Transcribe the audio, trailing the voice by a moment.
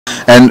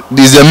And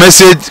this is a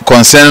message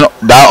concerning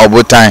that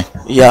Obotan.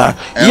 Yeah,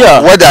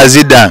 yeah. What has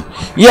he done?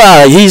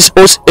 Yeah, he's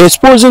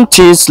exposing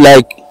things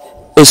like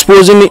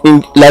exposing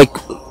in like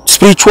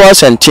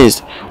spirituals and things,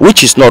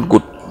 which is not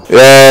good.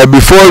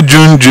 Before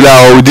June,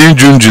 July, or within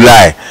June,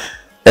 July,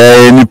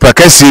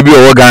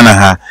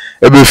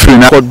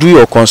 Do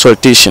your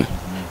consultation.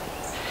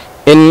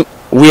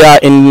 We are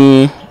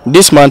in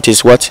this month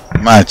is what?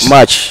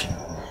 March.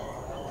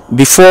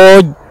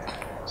 Before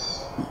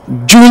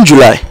June,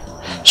 July,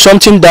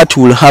 something that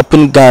will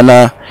happen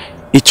Ghana,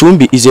 it won't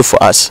be easy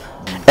for us,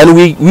 and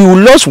we will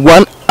lose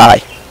one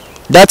eye.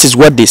 That is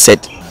what they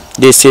said.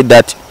 They said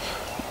that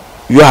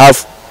you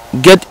have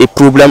get a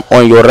problem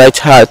on your right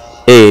heart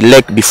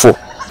leg before.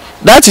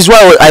 That is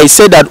why I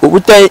said that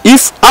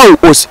if I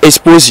was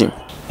exposing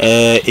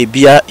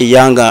ebia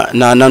yanga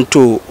na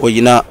nanto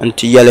oyina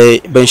anti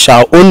yele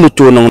bensha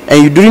onto,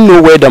 and you didn't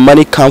know where the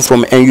money come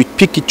from and you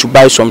pick it to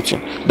buy something.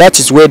 That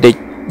is where the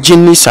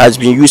genius has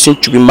been using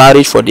to be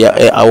married for their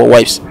our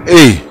wives.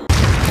 Hey,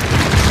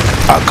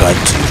 I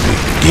can't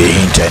the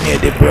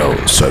internet, the bro.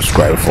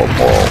 Subscribe for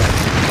more.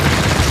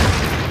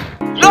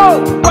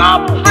 Yo,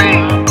 Bob Free.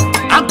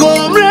 I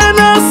go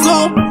rena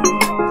so.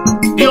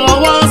 You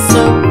want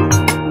so.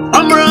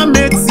 I'm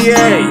Ramex,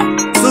 yeah.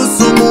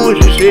 Susumu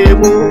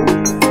Shemu.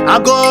 I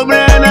go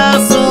rena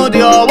so.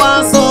 You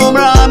want so.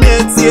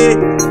 Ramex, yeah.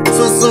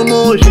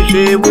 Susumu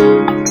Shemu.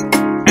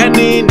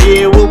 Any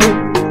day,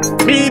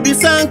 maybe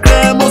some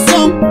creme or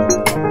some.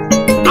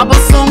 About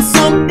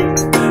some.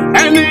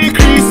 Any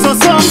crease or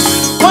some.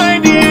 Why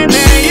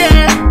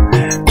yeah.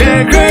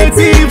 The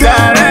creative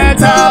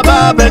director,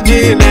 Baba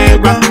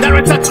Ginebra.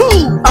 Director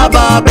 2,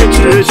 Ababa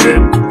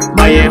Children.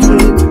 Miami,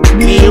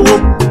 Niwo.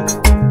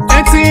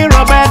 Eti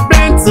Robert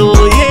Bento,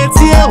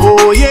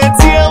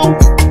 Yetio.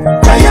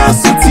 Kaya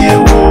Sutie,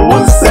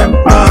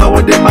 Sempa,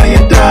 what the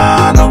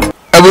Mayadano.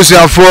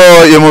 Ebusia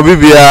for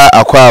Yemobibia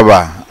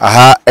Akwaba.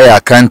 Aha,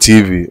 Akan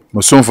TV.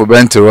 Musumfo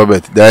Bento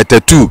Robert. Director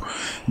 2,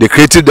 the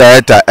creative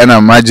director, and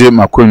a Magic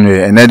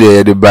Makunwe, and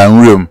the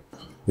Ban Room.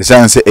 The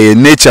son say a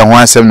nature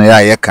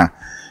 17 yaka.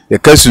 The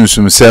cousin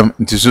some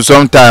into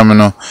sometime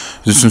no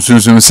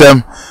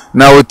some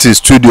now it is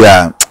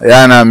studio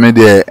yana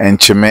media and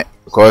chime,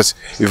 because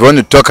if you want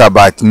to talk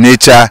about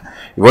nature,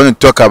 you want to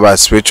talk about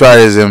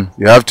spiritualism,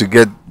 you have to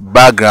get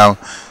background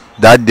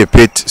that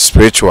depict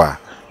spiritual.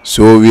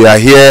 So we are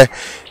here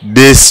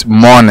this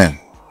morning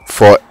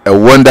for a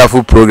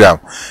wonderful program,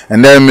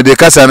 and then me the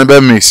kasa no be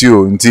mix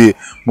you nti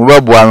mo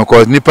ba boa me,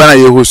 because nipa na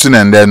ye hosu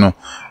na ndɛ no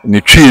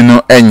ni twi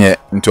no enye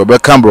nti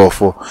obeka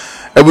mbrofo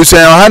ebusan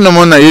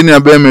hanom na ye nua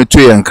be metu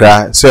ye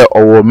nkra se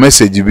owo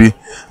message bi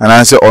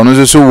ana se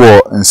ono so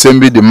wo nsem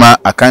bi de ma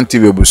Akan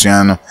TV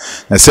ebusan no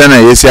na se na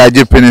yesi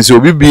age peni se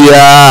obi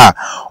bia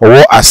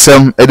owo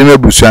asem edem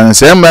ebusan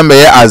se mbembe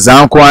ye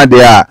azanko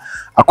ade a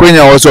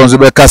akonya wo so nso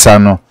be kasa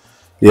no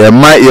ye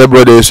ma ye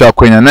brother yesu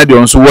akonya na de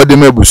onso wo de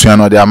ebusan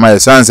no de ama ye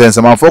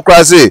sansen man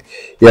fokra se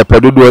ye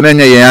pedodo na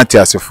nya ye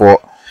atiasefo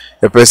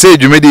ye pese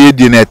dwumede ye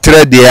di na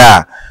tre de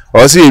a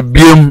o se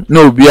ebiem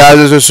na obi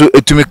azo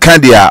etumi kan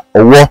de a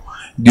owo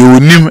de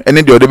onim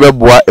ene de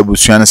odebeboa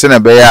ebusuan se na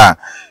be ya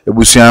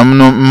ebusuan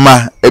no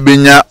ma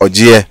ebenya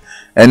oje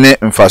ene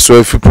mfaso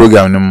afi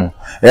program no mu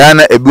ya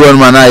na ebi won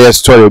ma na ye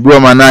story ebi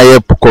won ma na ye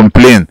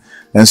complain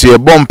enso ye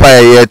bompa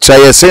ye tra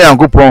ye se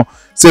yankopon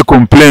se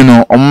complain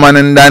no omma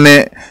ne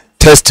ndane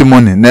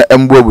testimony na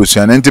embo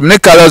ebusuan ntim ne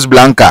Carlos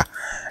Blanca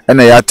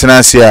ene ya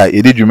tena se a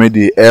yedi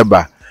dwumedi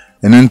eba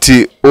eno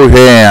nti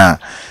ohwe a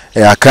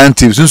Akan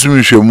TV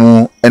sunsun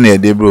hwemu ene ye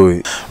de bro.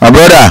 My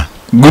brother,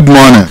 good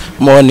morning.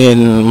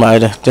 Morning, my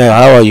dear.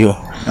 How are you?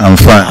 I'm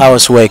fine.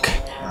 How's work?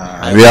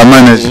 We are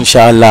managing.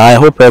 Inshallah. I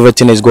hope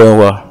everything is going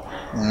well.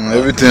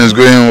 Everything is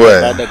going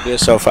well. By the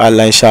grace of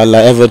Allah,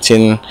 inshallah,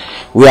 everything.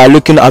 We are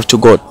looking up to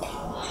God.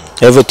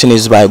 Everything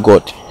is by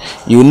God.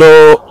 You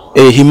know,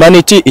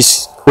 humanity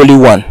is only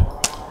one.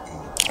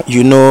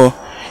 You know,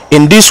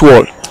 in this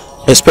world,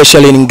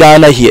 especially in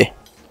Ghana here,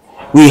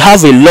 we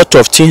have a lot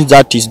of things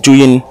that is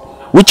doing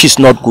which is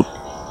not good.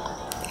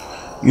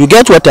 You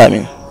get what I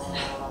mean?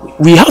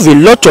 We have a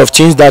lot of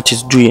things that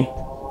is doing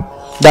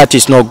that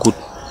is not good.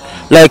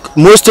 Like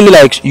mostly,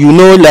 like you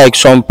know, like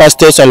some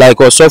pastors are like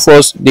or so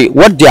forth,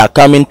 what they are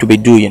coming to be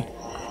doing.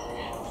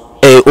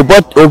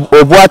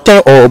 Obotan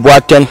or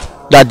Obotan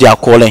that they are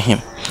calling him.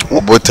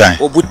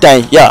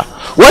 Obotan, yeah.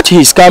 What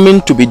he's coming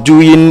to be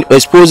doing,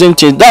 exposing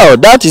things,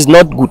 that is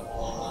not good.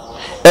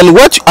 And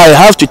what I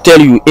have to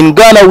tell you, in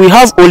Ghana we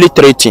have only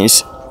 3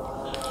 things.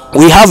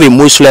 We have a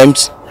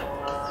Muslims,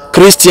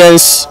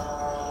 Christians,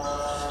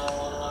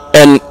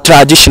 and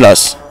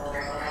traditionals.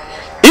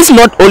 If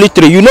not only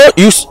 3, you know,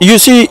 you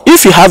see,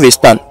 if you have a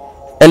stand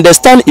and the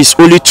stand is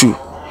only 2,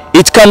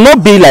 it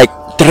cannot be like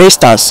 3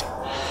 stands.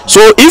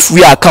 So if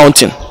we are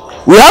counting,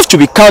 we have to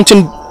be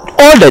counting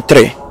all the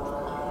 3.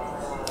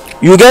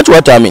 You get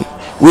what I mean?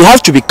 We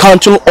have to be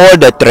counting all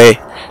the 3.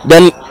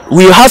 Then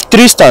we have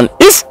 3 stands.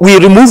 If we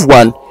remove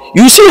 1,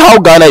 you see how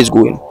Ghana is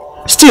going.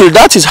 Still,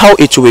 that is how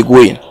it will be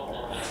going.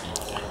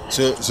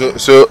 So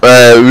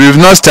we've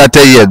not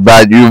started yet,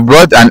 but you've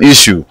brought an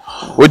issue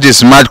which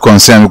is mad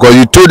concern, because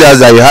you told us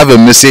that you have a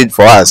message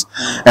for us,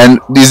 and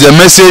is the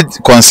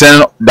message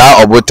concern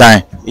that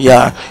Obotan?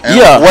 Yeah. And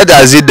yeah. what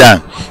has he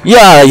done?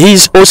 Yeah,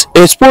 he's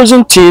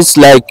exposing things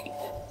like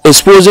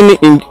exposing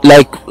in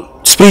like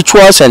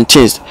spirituals and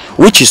things,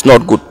 which is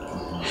not good.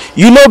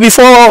 You know,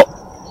 before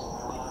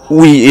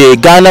we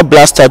Ghana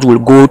Blasters will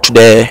go to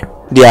their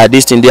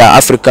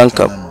African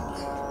Cup.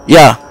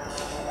 Yeah,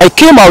 I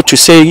came out to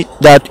say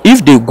that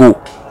if they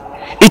go,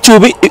 it will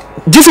be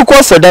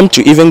difficult for them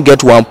to even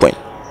get 1 point.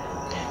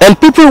 And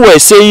people were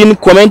saying,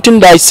 commenting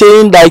that,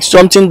 saying like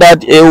something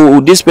that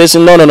this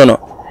person, no.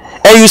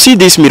 And you see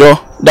this mirror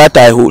that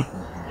I hold.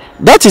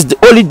 That is the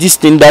only this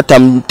thing that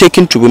I'm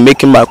taking to be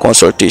making my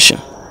consultation.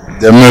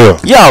 The mirror.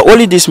 Yeah,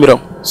 only this mirror.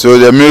 So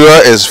the mirror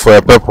is for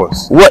a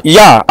purpose. What?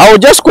 Yeah, I will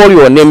just call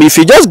your name. If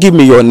you just give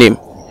me your name,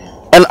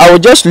 and I will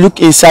just look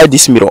inside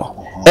this mirror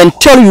and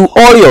tell you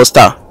all your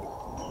star.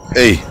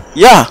 Hey.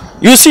 Yeah,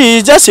 you see,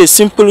 it's just a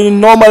simple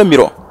normal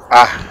mirror.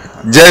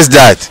 Just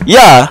that.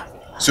 Yeah.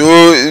 So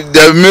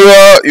the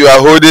mirror you are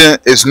holding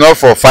is not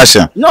for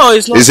fashion. No,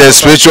 it's not. It's a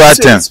spiritual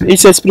thing.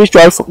 It's a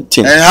spiritual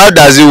thing. And how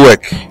does it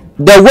work?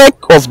 The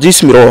work of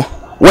this mirror,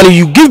 when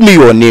you give me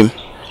your name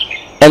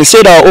and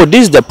say that, oh,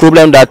 this is the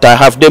problem that I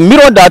have, the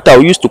mirror that I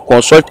will use to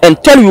consult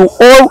and tell you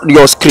all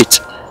your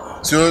script.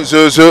 So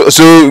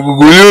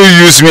will you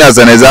use me as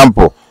an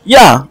example?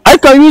 Yeah, I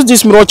can use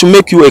this mirror to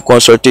make you a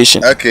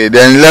consultation. Okay,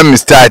 then let me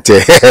start. So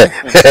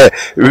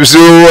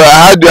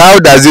how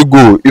does it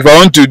go? If I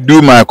want to do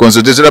my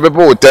consultation, the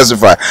people will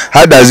testify.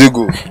 How does it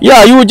go?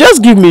 Yeah, you will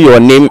just give me your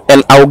name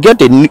and I will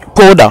get a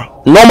powder,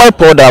 normal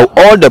powder,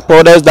 all the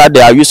powders that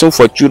they are using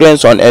for children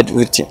on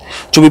everything,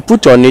 to be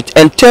put on it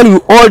and tell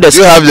you all the.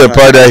 You have the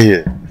powder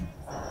here.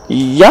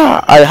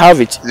 Yeah, I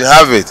have it. You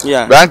have it?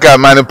 Yeah. Banka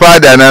man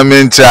powder and I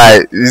mean try.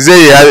 You say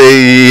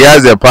he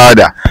has the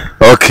powder.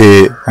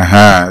 Okay.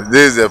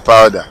 This is the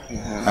powder.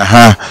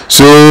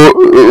 So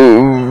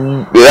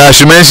I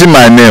should mention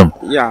my name.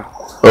 Yeah.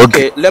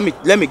 Okay. Let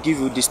me give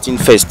you this thing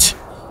first.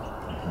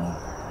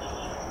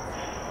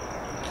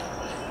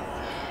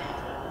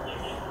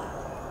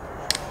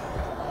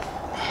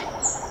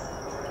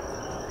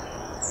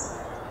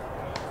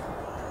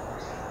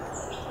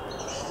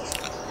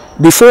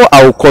 Before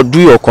I will do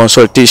your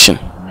consultation,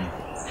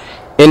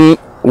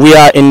 we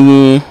are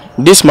in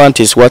this month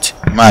is what?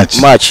 March.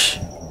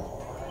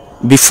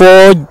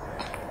 Before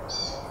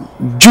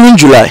June,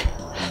 July,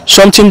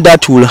 something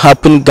that will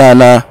happen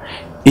Ghana,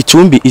 it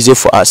won't be easy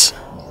for us.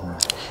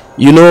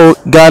 You know,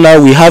 Ghana,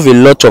 we have a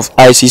lot of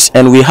ISIS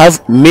and we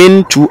have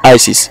main 2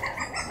 ISIS,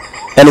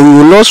 and we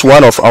will lose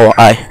one of our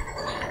eye.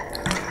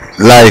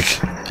 Like?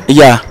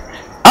 Yeah,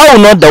 I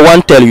will not the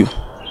one tell you,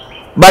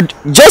 but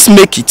just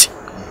make it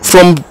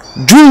from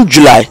June,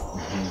 July,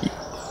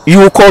 you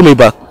will call me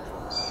back.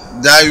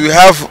 That you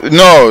have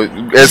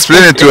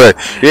explain it to her.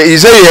 You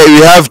say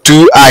you have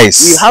 2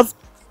 eyes. We have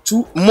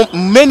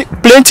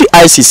plenty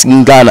eyes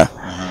in Ghana.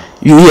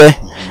 You hear?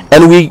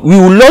 And we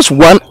will lose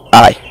 1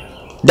 eye.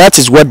 That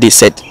is what they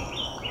said.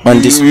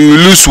 On this, we will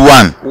lose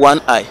 1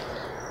 eye.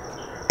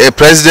 A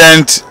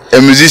president,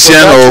 a musician,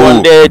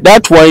 or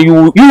that one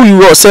you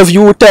yourself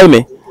you will tell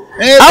me.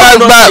 No.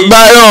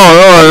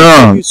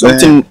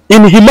 Something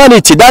in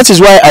humanity. That is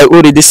why I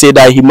already said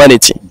that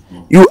humanity.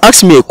 You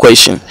ask me a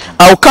question,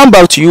 I'll come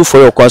back to you for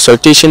your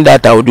consultation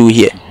that I'll do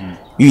here.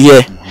 You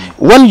hear?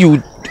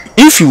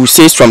 If you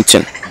say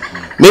something,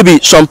 maybe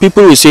some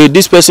people will say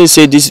this person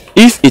said this.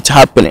 If it's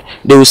happening,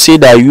 they will say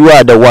that you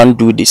are the one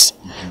do this.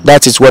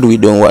 That is what we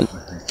don't want.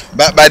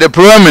 But the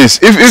problem is,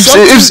 if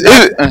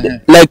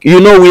like you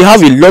know, we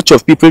have a lot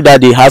of people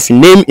that they have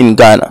name in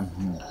Ghana.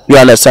 You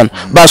understand?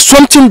 But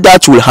something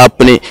that will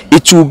happen,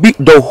 it will be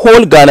the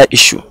whole Ghana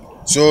issue.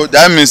 So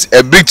that means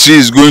a big tree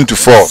is going to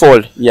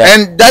fall. Yeah.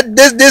 And that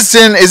this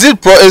thing it's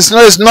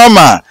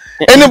normal.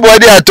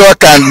 Anybody at all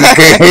can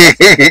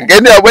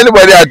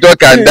anybody at all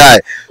can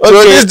die. So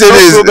okay, this thing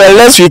is.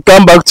 Unless we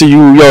come back to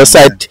your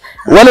side.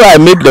 When I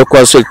made the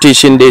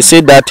consultation, they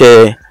said that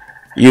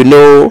you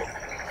know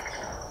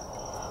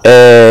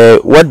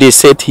what they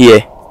said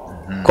here.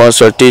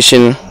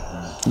 Consultation.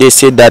 They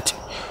said that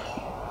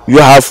you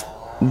have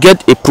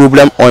get a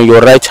problem on your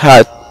right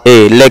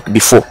leg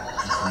before.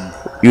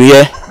 You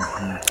hear?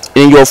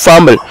 In your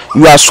family,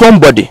 you are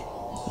somebody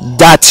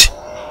that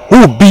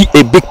will be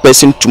a big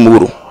person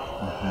tomorrow.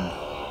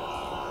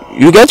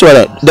 You get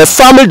what? The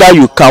family that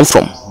you come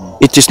from,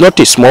 it is not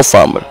a small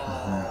family.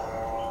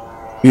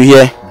 You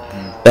hear?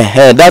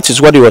 That is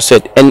what it was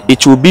said, and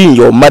it will be in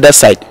your mother's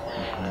side.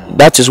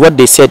 That is what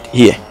they said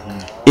here.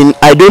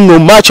 I don't know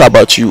much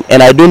about you,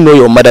 and I don't know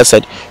your mother's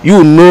side.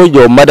 You know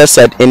your mother's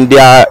side, and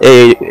there are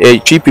 3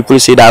 people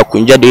say that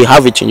they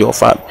have it in your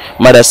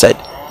mother's side.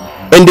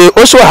 And they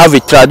also have a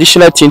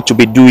traditional thing to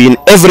be doing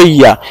every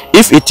year.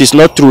 If it is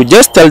not true,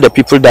 just tell the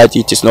people that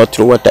it is not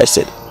true what I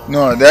said.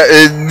 No,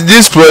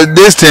 this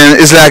thing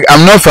is like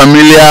I'm not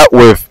familiar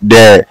with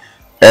the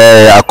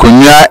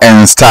Akunya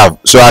and stuff,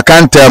 so I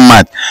can't tell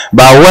much.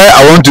 But where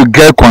I want to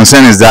get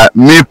concerned is that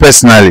me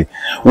personally,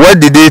 what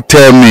did they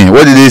tell me?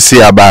 What did they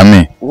say about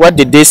me? What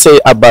did they say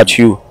about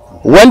you?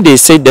 when they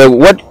say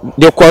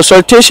the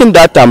consultation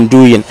that I'm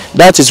doing,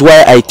 that is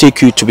why I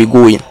take you to be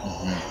going.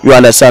 You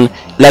understand?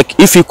 Like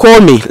if you call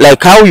me,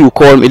 like how you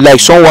call me, like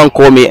someone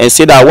call me and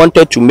said I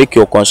wanted to make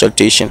your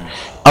consultation,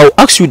 I'll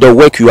ask you the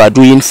work you are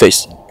doing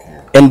first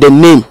and the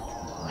name.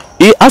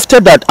 After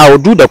that, I'll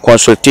do the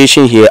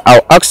consultation here.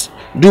 I'll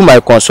do my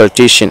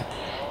consultation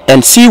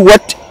and see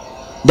what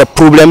the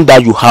problem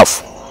that you have.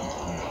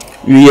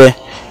 Yeah,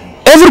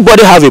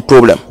 everybody have a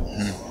problem.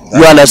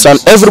 You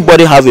understand?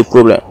 Everybody have a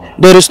problem.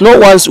 There is no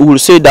one who will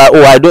say that,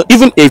 oh, I don't.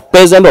 Even a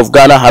president of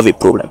Ghana have a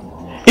problem.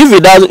 If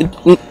it does,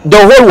 the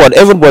whole world,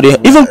 everybody,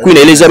 even Queen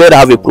Elizabeth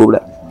have a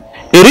problem.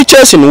 The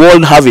richest in the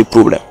world have a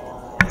problem.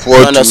 You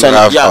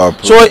understand? Yeah.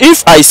 So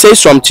if I say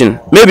something,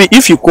 maybe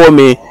if you call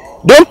me,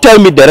 don't tell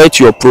me direct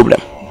your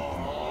problem.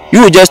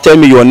 You will just tell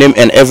me your name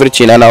and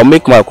everything, and I'll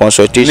make my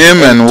consultation.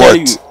 Name and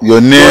what? Your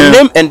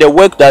name and the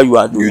work that you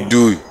are doing. You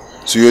do.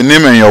 So your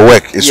name and your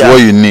work is what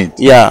you need.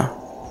 Yeah.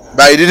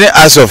 But you didn't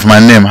ask of my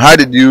name. How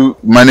did you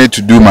manage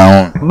to do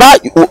my own?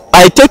 But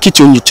I take it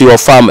into your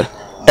family,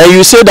 and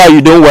you say that you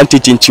don't want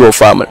it into your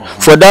family.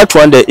 For that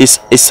one, there is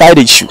a side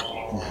issue.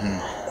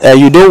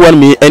 You don't want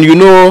me, and you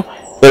know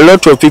a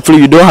lot of people.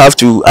 You don't have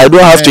to. I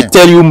don't have to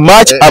tell you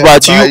much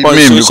about you on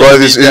social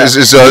media.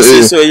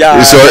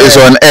 It's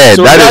on air.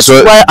 So that's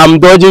why I'm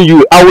dodging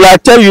you. I will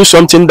tell you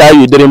something that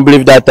you didn't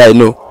believe that I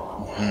know.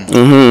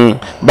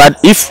 But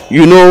if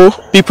you know,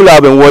 people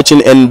have been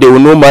watching and they will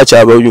know much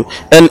about you.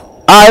 And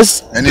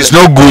it's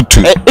not good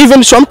to.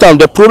 Even sometimes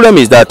the problem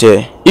is that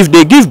if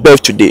they give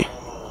birth today,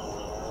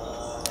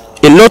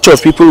 a lot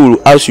of people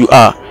will ask you,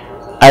 I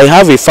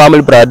have a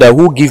family brother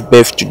who give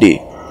birth today.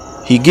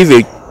 He give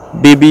a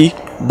baby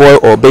boy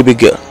or baby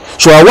girl.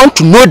 So I want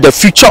to know the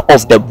future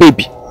of the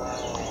baby.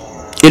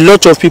 A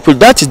lot of people,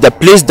 that is the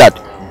place that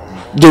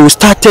they will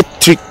start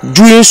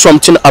doing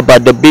something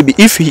about the baby.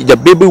 If the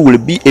baby will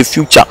be a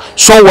future,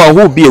 someone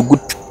who will be a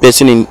good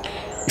person in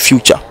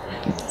future.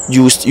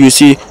 You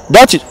see,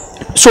 that is.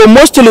 So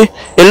mostly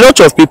a lot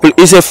of people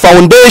is a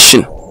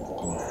foundation.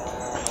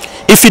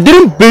 If you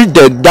didn't build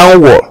the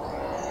down wall,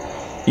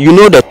 you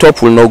know the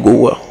top will not go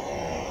well.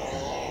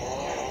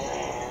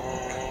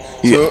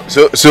 Yeah.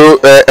 So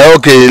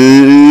okay,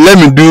 let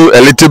me do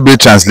a little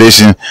bit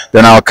translation,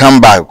 then I'll come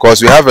back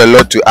because we have a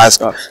lot to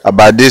ask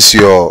about this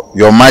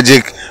your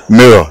magic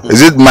mirror.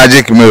 Is it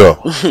magic mirror?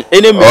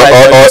 Any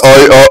mirror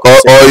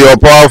or your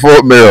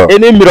powerful mirror?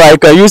 Any mirror I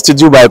can use to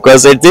do my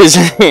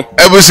consultation. Okay,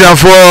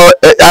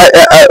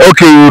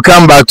 we'll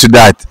come back to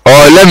that.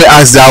 Or let me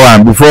ask that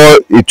one before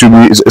it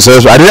will be.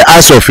 So I didn't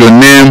ask of your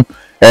name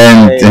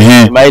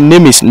and my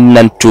name is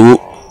Nantu.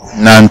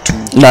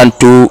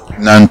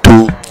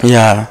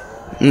 Yeah.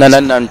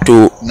 Nana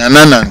Nantu.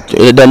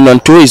 The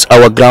Nantu is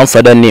our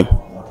grandfather name.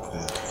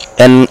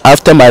 And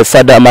after my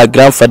father, my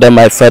grandfather,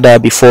 my father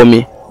before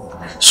me.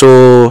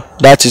 So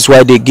that is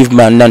why they give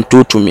my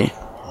Nantu to me.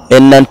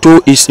 And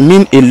Nantu is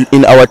mean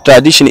in our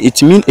tradition,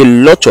 it means a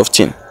lot of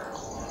things.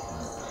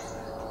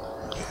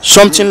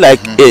 Something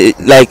like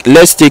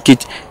let's take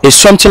it, it's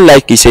something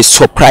like it's a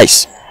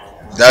surprise.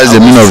 That's the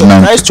meaning of Nantu.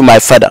 Surprise to my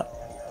father.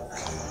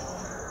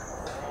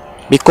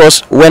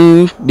 Because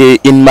when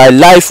in my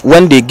life,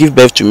 when they give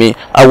birth to me,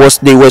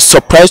 they were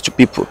surprised to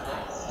people.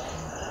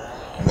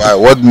 Why?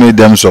 What made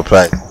them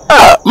surprised?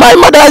 My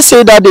mother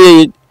said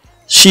that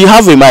she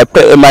have my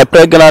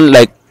pregnant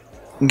like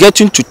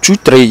getting to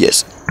 2-3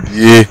 years.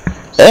 Yeah.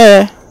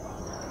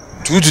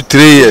 2 to 3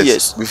 years.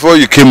 Yes. Before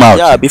you came out.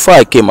 Yeah, before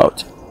I came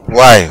out.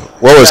 Why?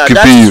 What was keeping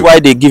you? That's why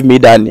they give me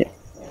that name.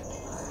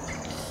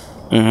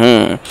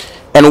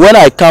 And when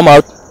I come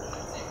out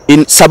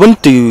in 7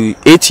 to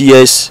 8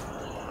 years,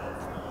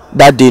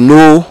 that they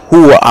know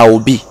who I will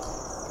be.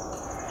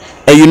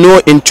 And you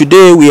know, in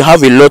today we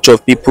have a lot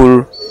of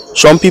people.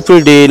 Some people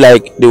they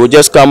will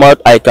just come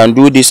out, I can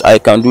do this, I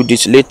can do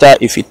this. Later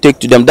if you take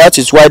to them, that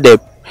is why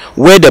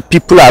where the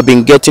people have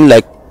been getting,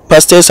 like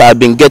pastors have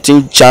been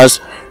getting chance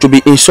to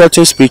be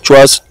insulting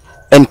spirituals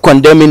and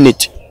condemning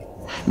it,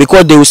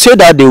 because they will say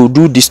that they will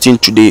do this thing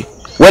today.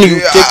 When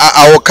you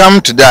I will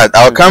come to that.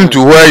 I will come to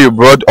where you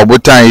brought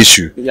Obotan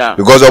issue. Yeah.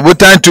 Because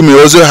Obotan to me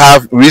also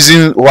have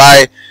reason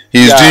why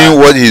he's doing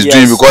what he's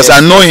doing, because I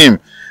know him.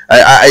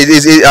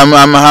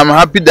 I'm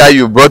happy that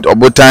you brought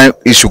Obotan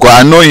issue because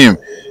I know him.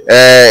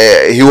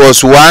 He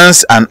was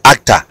once an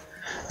actor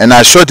and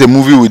I shot a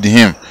movie with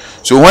him.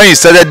 So when he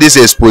started this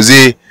expose,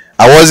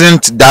 I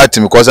wasn't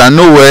doubting because I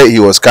know where he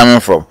was coming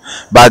from.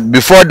 But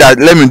before that,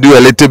 let me do a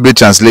little bit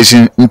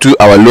translation into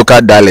our local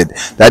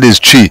dialect. That is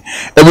Chi.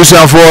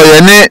 Ebusan for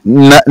yene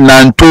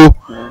nanto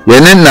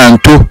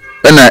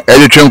ena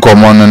edwetwen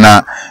komono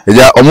na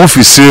eja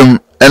omofisirim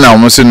ena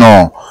omosi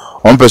no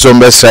person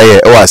be say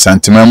e wa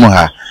santima mu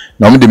ha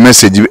na om the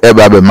message e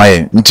ba be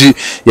maye nti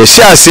ye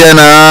share ase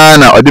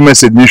na odi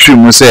message ni hwi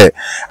mu say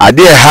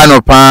ade e ha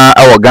no pa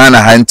e wo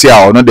Ghana ha nti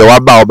a ono de wa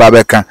ba oba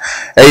beka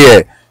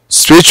eye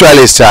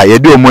spiritualist a ye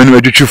de omoni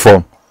adwetwi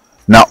form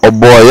na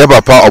obo ye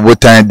papa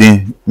Obotan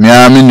din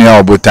miami nua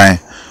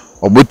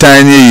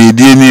Obotan ni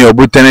yedi ni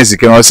Obotan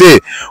sike no say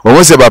o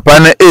mo se papa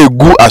na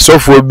egu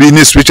asofo bi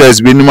ni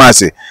spiritualist bi ni mu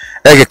ase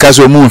eke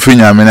kaso mu mfi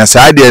nyame na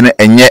saa de ne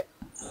enye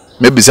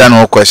mebisa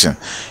no question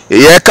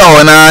ye ka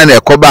wona na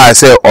ekoba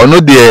se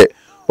ono de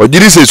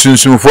ogiri se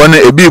sunsunfo na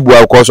ebi bu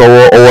akoso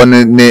wo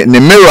ne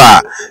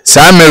mirror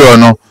saa mirror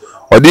no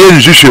ode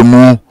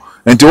nhwehwemu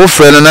nti wo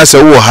frɛ no na se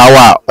wo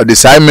hawa ode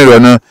saa mirror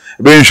no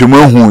be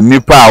nhwehmu hu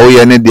nipa a wo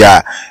ye ne de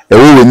a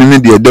ewo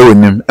wonim de da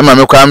wonim e ma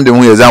me kwam de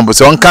hu example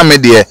se on ka me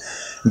de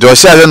nti o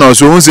sha na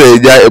so hu se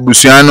eja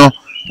ebusua no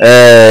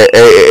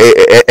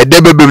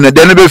edebebem na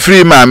de no be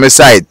free ma me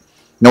side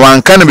na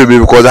wan ka na bebe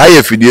because ha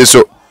ye fidie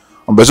so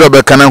obeso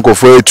be kana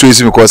nkofo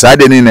trace because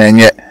ade ni na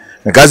enye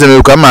because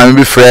me kwa ma me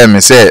be free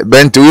me say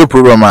bent we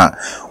program a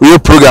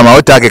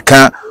o ta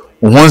keka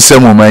ho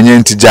nsem ma enye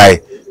ntijai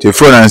te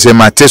fro na nse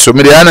mate so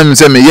me de ana me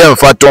say me ye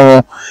mfa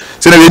to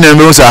se na be na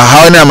me say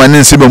how na ma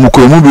nse ba mu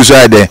ko mu bi so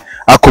ade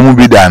akomu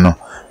bi da no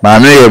ma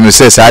me ye me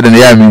say sa ade na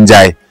ya me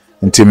njai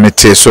nti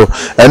mete so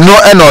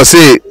eno o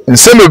say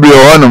nse me bi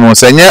o no mo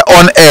say nye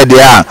on air de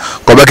a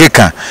ko be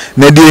keka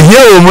na de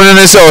hia o mu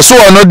ne say o so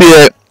ono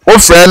de o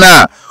frɛ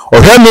na o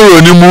hwɛ me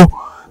oni mu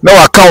na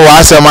waka wa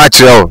asɛm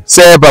akyerɛw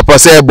sɛ papa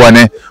sɛ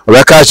bɔne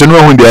obɛka so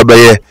no hu de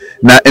obɛyɛ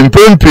na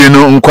empempe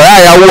no nkwaa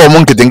ya wo mo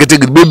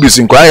nketenkete babies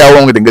nkwaa ya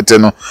wo nketenkete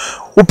no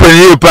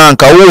upanye pa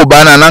nka wo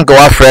ba na nka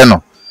wa frɛ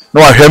no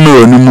na wa hwɛ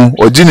me oni mu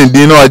ogi ne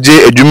din na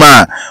oge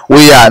adwuma a wo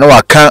ya na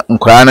waka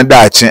nkwaa no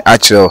daakye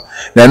akyerɛw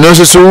na no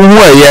so hu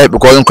ɛyɛ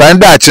because nkwaa no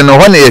daakye no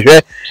ho na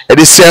yɛhwɛ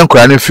ɛde sɛ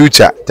nkwaa no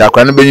future ta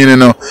nkwaa no benyini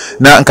no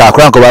na nka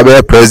akora nka ba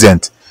bɛ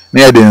president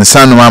na yɛ de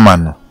nsan no ama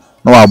no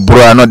na wa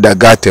bro no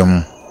dagata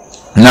mu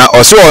na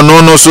oso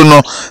ono no so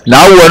no na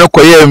awo no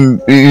koye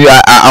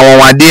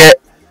awonwade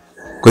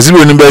kosi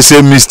bi oni be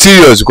say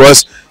mysterious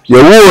because ye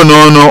wo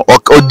no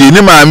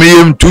odini ma me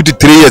yem 2 to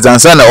 3 years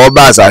ansa na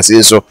oba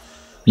asase so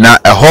na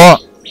eho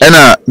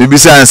ena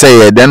bibisa ansa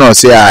ye de na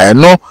say a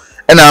eno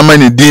ena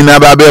amani din na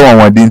ba be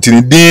wonwade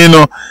ntini din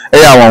no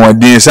ya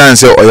wonwade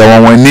sanse oya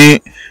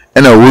wonwani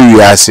ena wo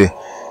wi ase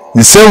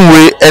nsem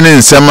we ene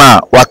nsem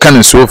a waka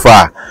ne so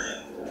far.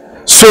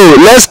 So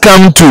let's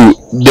come to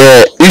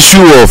the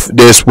issue of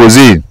the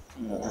expose.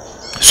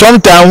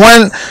 Sometimes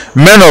when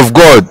men of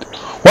God,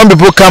 when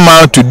people come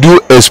out to do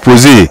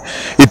expose,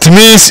 it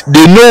means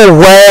they know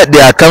where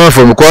they are coming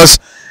from, because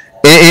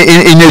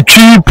in a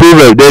tree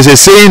proverb there's a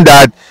saying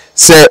that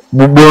say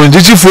you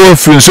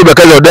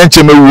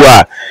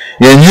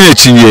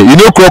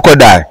know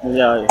crocodile.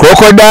 Yeah.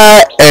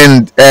 Crocodile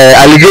and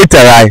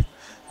alligator, right?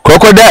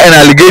 Crocodile and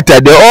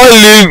alligator, they all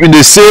live in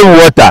the same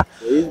water.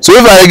 So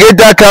if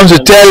alligator comes to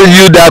tell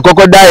you that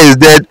crocodile is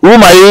dead,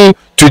 whom are you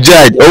to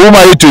judge or whom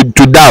are you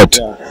to doubt?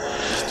 Yeah.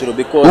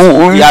 Because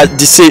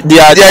they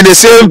are the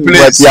same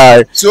place.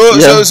 Yeah. So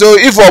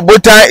if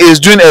Obotan is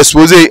doing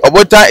expose,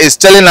 Obotan is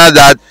telling us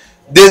that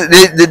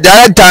the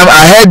other time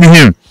I heard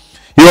him,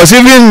 he was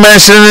even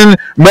mentioning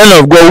men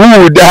of God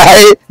who will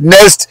die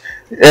next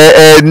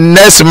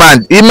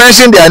month. He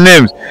mentioned their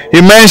names.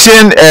 He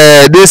mentioned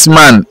this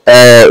man,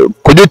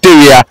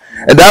 Kojoteria.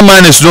 That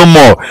man is no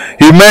more.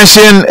 He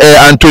mentioned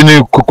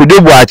Anthony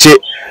Kukudebuache.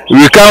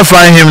 We can't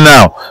find him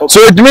now. Okay. So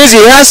it means he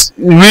has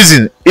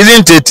reason,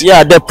 isn't it?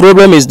 Yeah, the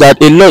problem is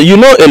that a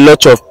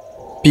lot of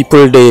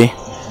people there,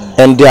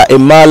 and they are a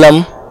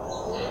malam,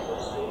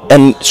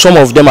 and some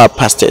of them are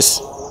pastors.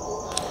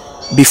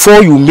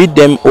 Before you meet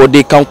them, or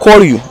they can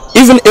call you.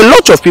 Even a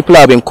lot of people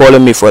have been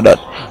calling me for that.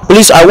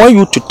 Please, I want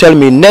you to tell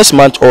me next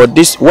month or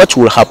this what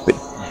will happen.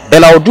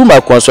 And I'll do my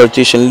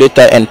consultation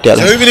later and tell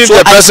him. So even if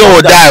the person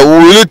will die,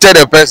 will you tell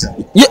the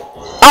person? Yeah.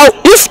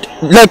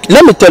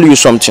 Let me tell you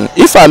something.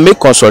 If I make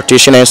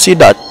consultation and see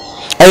that,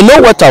 I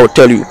know what I will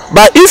tell you.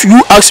 But if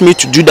you ask me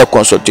to do the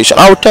consultation,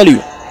 I will tell you.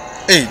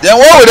 Hey, then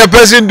what will the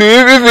person do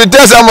if you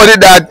tell somebody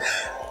that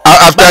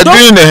after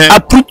doing the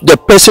approach the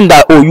person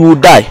that you will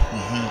die?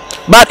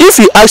 But if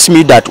he asks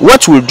me that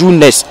what will do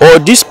next, or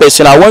this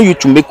person, I want you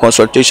to make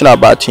consultation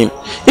about him.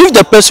 If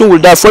the person will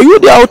die for you,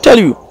 then I will tell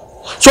you.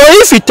 So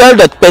if you tell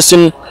that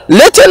person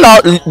later,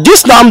 now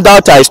this time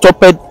that I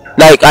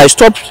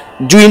stopped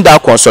doing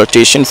that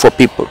consultation for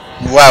people.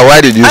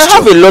 Why did you stop? I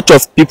have a lot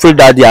of people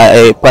that they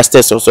are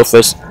pastors also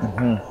first.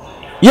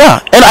 Yeah,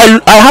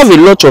 and I have a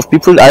lot of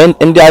people and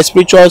they are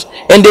spirituals,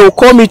 and they will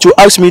call me to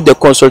ask me the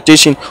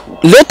consultation.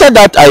 Later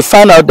that I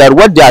find out that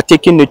what they are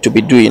taking it to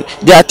be doing,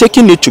 they are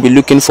taking it to be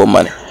looking for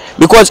money.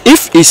 Because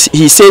if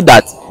he said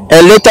that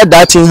and later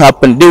that thing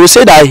happened, they will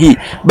say that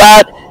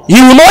but he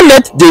will not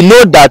let they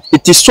know that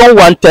it is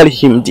someone tell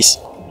him this.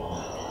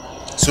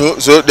 So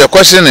the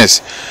question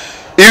is,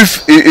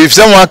 if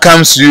someone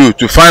comes to you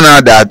to find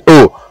out that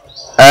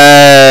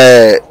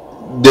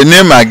the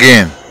name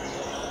again,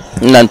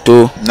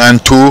 Nanto,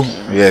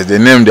 yes, the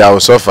name they will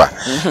suffer.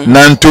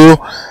 Nanto,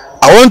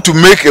 I want to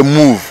make a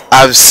move.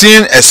 I've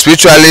seen a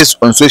spiritualist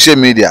on social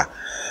media.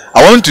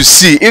 I want to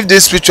see if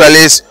this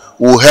spiritualist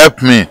will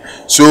help me.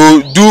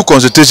 So do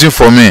consultation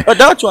for me. But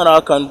that one I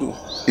can do.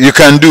 You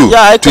can do.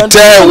 Yeah, I can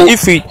tell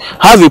if you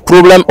have a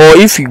problem, or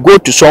if you go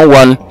to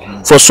someone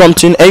for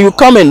something and you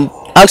come and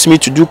ask me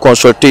to do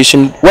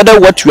consultation, whether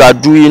what you are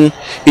doing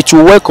it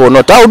will work or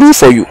not, I will do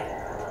for you.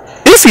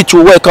 If it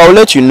will work, I will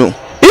let you know.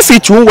 if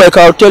it won't work,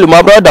 I'll tell you,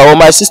 my brother or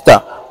my sister,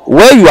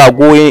 where you are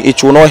going,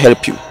 it will not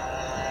help you.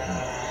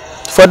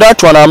 For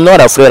that one, I'm not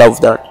afraid of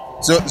that.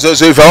 So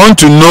if I want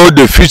to know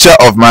the future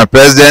of my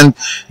president,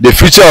 the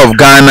future of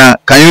Ghana,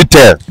 can you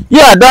tell?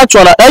 Yeah, that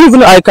one,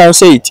 even I can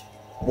say it.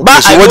 Okay,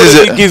 But so I what is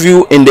will it? give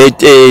you in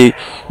the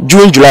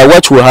June, July,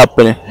 what will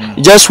happen.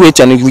 Just wait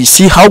and we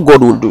see how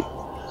God will do.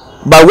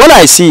 But when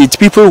I see it,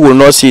 people will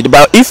not see it.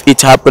 But if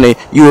it's happening,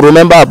 you will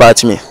remember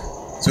about me.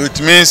 So it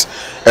means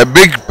a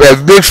big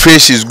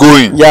fish is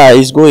going. Yeah,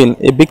 it's going.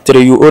 A big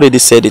tree, you already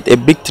said it. A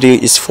big tree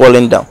is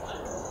falling down.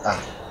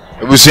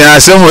 I'm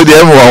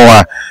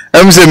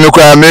saying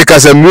make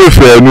us a move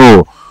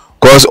no,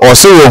 cause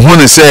also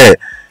we say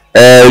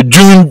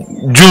June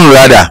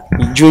rather.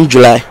 June,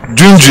 July.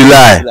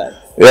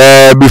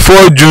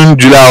 Before June,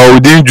 July or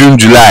within June,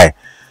 July.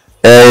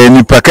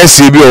 Ni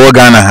pakasi bi o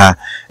Ghana ha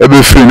e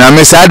be free na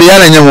me say dey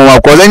na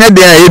nyemo cause any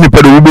day any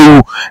pedo we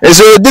be.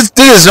 So this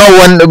is not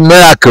one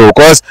miracle,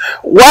 cause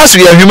once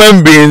we are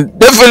human being,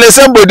 definitely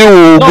somebody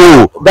will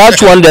go.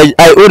 That one that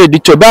I already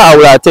told, but I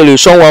will tell you,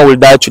 someone will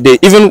die today.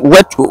 Even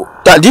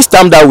this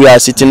time that we are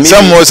sitting,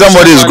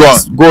 somebody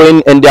is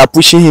going and they are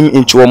pushing him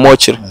into a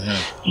mortuary.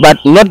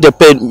 But not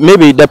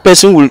maybe the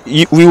person will,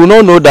 we will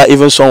not know that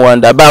even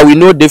someone died, but we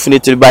know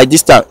definitely by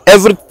this time,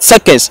 every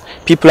seconds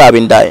people have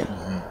been dying.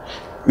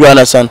 You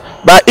understand?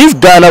 But if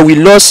Ghana we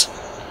lost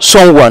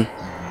someone,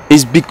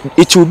 it's big,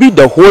 it will be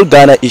the whole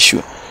Ghana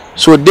issue.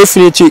 So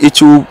definitely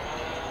it will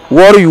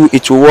worry you,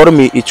 it will worry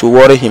me, it will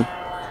worry him.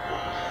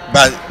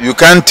 But you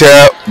can't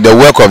tell the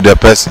work of the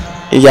person.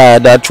 Yeah,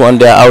 that one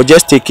there, I'll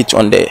just take it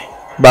on the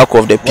back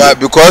of the people. Well,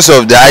 because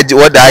of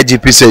what the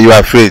IGP said, you are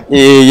afraid.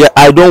 Yeah,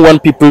 I don't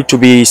want people to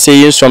be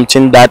saying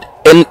something that,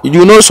 and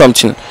you know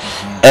something,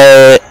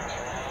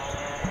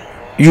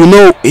 you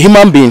know,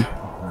 human being,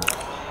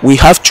 we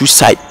have two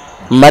sides,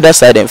 mother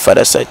side and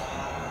father side,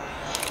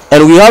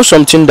 and we have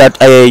something that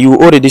you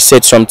already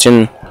said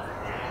something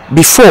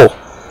before.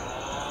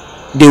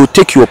 They will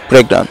take you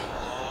pregnant.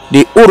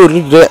 They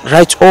already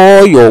write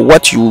all your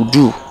what you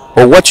do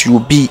or what you will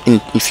be in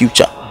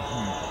future.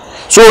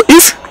 So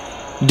if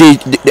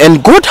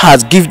and God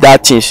has given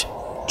that things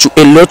to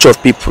a lot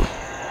of people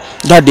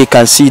that they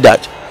can see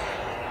that,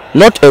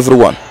 not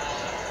everyone.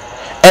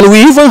 And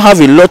we even have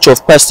a lot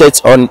of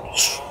pastors on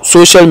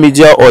social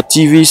media or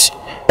TVs,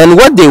 and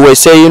what they were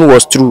saying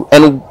was true,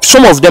 and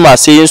some of them are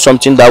saying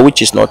something that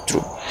which is not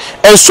true,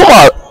 and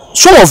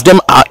some of them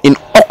are in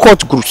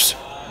occult groups,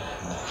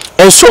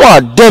 and some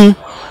of them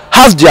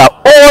have their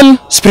own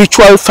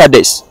spiritual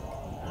fathers.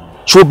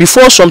 So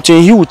before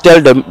something, he will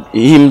tell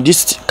him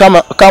this, come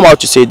out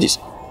to say this,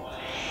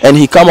 and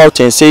he come out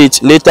and say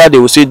it. Later they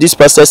will say this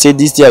pastor said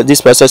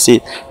this pastor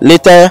said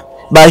later,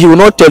 but he will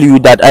not tell you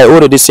that I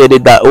already said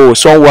it, that oh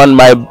someone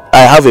I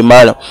have a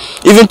madam.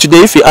 Even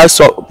today, if you ask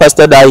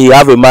pastor that he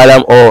have a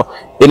madam or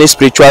any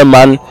spiritual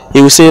man,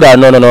 he will say that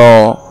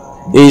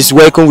no, he's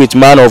working with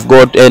man of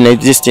God and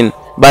existing.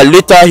 But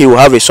later he will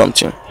have a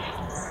something.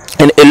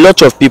 And a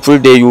lot of people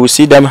there, you will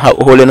see them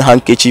holding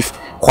handkerchief,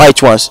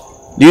 white ones.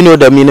 Do you know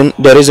the meaning,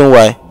 the reason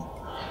why?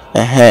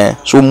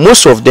 So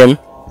most of them.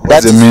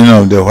 What's the meaning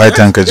of the white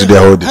handkerchief they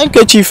hold?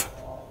 Handkerchief,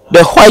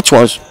 the white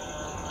ones,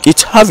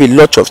 it have a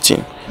lot of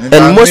things.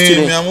 And most of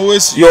them, you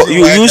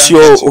use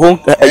your home.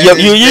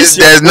 You use.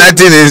 There's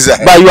nothing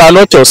inside. But you are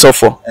not a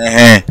suffer.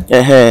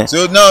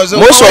 So now,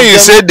 most of you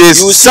say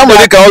this.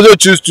 Somebody can also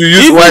choose to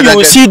use white handkerchief. You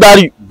will see that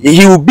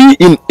he will be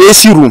in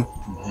AC room,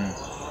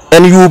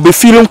 and you will be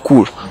feeling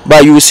cool.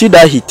 But you will see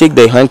that he take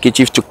the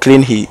handkerchief to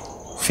clean his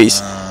face.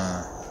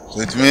 So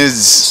it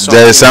means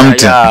there is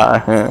something.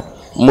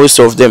 Most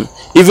of them,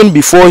 even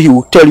before he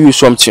will tell you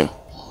something,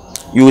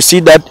 you will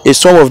see that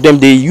some of them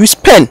they use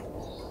pen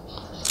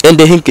and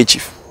the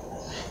handkerchief.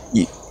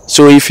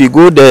 So if you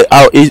go there,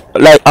 I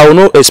will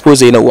not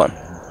expose anyone.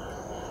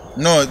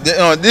 No,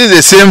 this is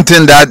the same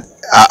thing that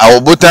our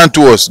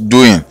Obotan.A was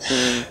doing.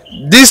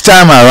 This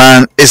time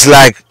around, it's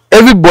like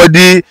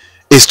everybody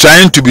is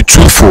trying to be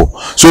truthful.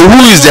 So who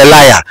is the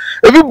liar?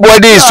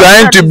 Everybody is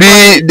trying to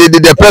be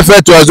the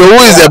perfect one. So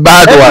who is the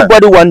bad one?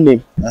 Everybody one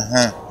name.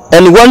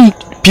 And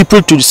want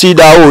people to see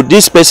that oh,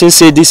 this person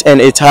said this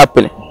and it's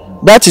happening.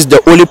 That is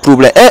the only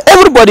problem.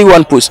 Everybody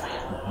want post.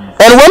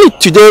 And when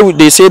today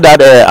they say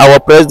that our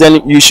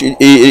president, you should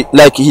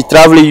like he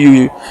traveling,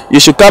 you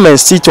should come and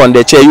sit on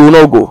the chair. You will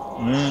not go.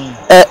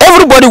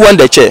 Everybody want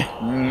the chair.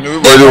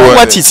 Everybody want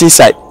what is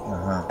inside.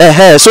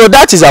 So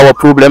that is our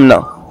problem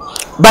now.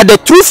 But the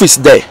truth is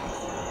there.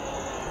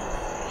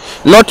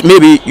 Not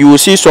maybe you will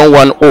see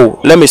someone. Oh,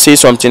 let me say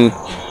something.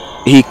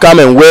 He come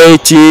and wear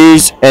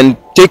tees and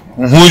take.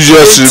 Who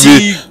just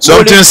be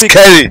something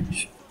scary.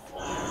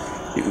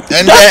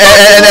 And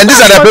these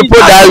are the people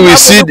that we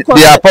see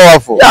they are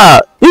powerful.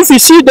 Yeah, if you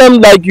see them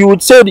like you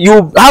would say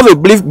you have a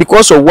belief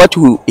because of what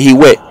he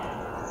wear.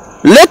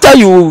 Later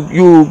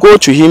you go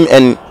to him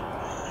and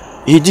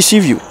he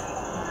deceive you.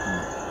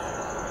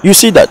 You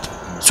see that?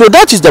 So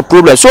that is the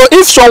problem. So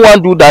if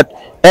someone do that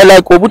and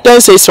like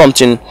Obotan say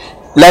something,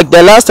 like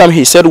the last time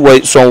he said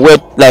some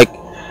word like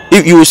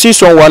if you see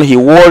someone he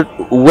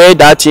where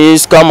that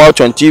is come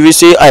out on TV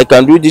say I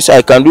can do this,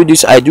 I can do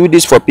this, I do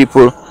this for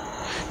people.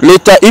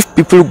 Later, if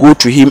people go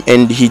to him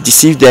and he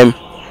deceive them,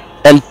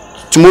 and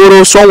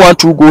tomorrow someone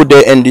to go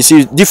there and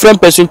deceive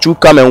different person to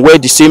come and wear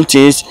the same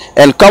things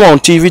and come on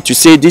TV to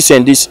say this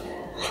and this,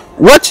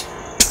 what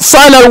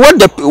finally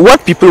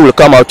what people will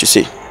come out to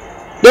say?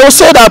 They will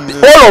say that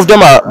all of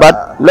them are,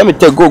 but let me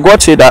tell you,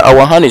 God said that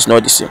our hand is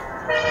not the same.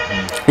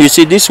 You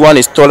see, this one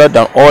is taller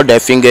than all their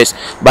fingers,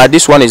 but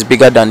this one is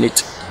bigger than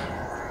it.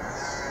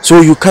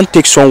 So you can't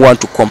take someone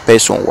to compare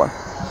someone.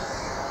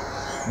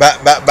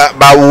 But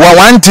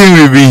one thing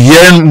we've been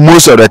hearing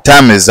most of the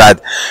time is that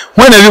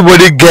when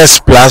everybody gets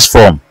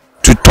platform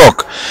to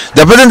talk,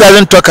 the person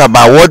doesn't talk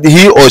about what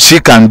he or she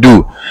can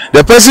do.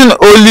 The person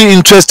only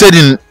interested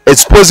in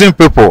exposing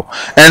people.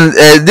 And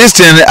this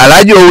thing,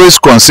 Alaji always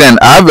concerned.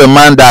 I have a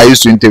man that I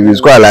used to interview.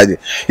 He's called Alaji.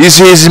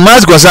 He's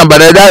much concerned,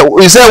 but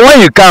he said when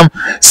you come,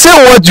 say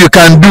what you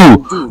can do.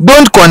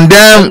 Don't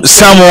condemn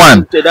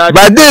someone.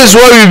 But this is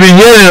what we've been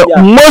hearing.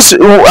 Most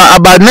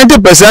about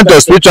 90% of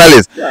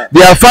spiritualists,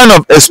 they are fan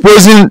of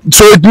exposing.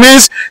 So it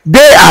means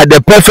they are the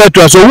perfect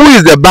one. So who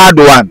is the bad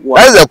one?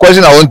 That's the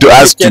question I want to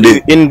ask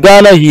today. In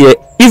Ghana here,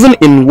 even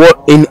in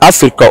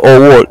Africa or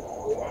world,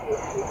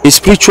 is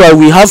spiritual.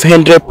 We have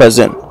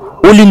 100%.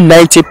 Only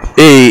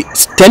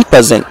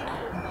 10%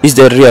 is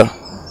the real,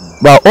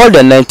 but all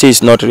the 90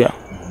 is not real.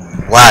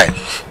 Why?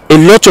 A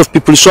lot of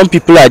people, some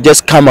people are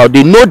just come out.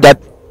 They know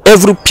that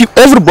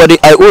everybody.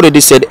 I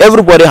already said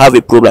everybody have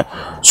a problem.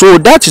 So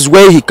that is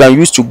where he can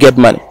use to get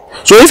money.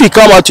 So if he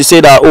come out to say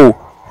that, oh,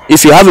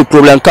 if you have a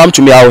problem, come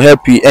to me, I'll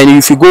help you. And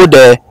if you go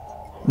there,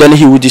 then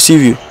he will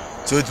deceive you.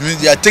 So it means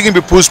they are taking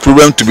people's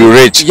problem to be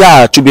rich.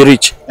 Yeah, to be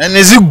rich. And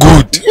is it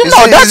good?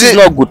 No, that is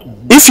not good.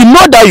 If you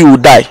know that you will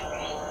die,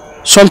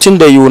 something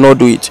that you will not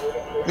do it.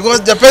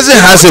 Because the person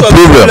has a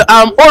problem.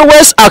 I'm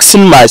always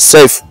asking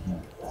myself,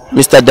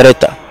 Mr.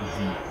 Director,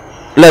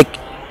 like,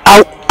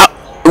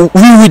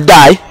 we will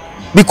die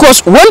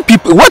because what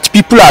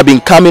people have been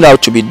coming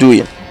out to be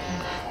doing,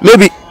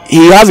 maybe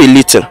he have a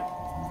little,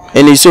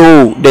 and he say,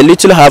 oh, the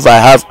little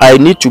I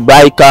need to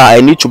buy a car,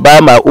 I need to buy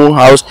my own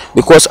house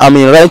because I'm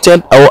in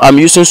rented or I'm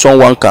using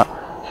someone car.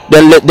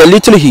 Then the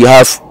little he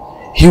have,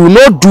 he will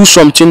not do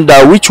something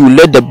that which will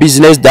let the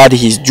business that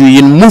he's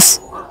doing move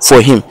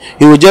for him.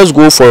 He will just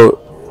go to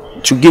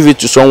give it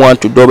to someone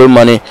to double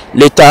money.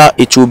 Later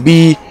it will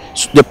be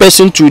the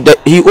person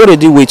he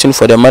already waiting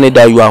for the money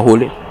that you are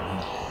holding.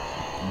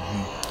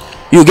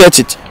 You get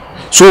it?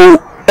 So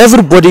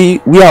everybody,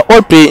 we are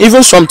all paying.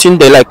 Even something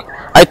they like,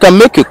 I can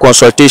make a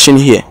consultation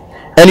here,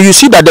 and you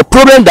see that the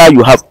problem that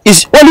you have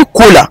is only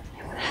cola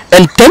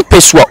and 10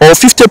 peso or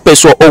 50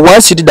 peso or 1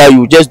 cedi that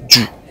you just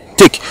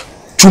take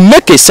to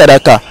make a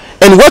sadaka,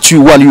 and what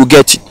you want you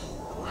get it.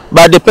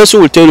 But the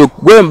person will tell you,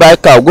 go and buy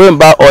car, go and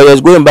buy oils,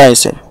 go and buy and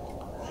sell.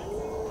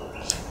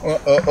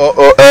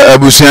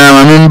 Abusian,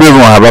 I remember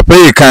one, but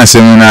pay can't say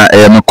I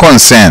am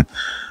concerned.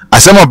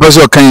 As some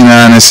person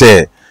can and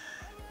say,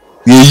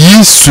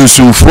 ye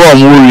susu from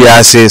who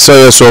say, so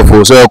your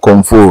sofa, so your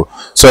comfort,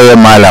 so your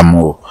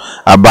malamo.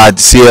 About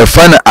see a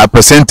fun a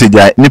percentage,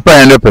 nipa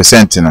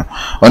 100%.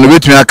 On the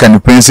bit me I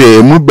can say,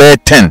 a move by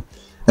 10.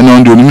 And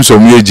on the news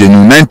of me,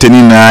 19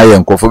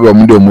 and conform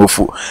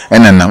mofu.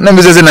 And now,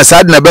 numbers in a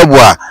sad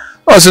nababwa.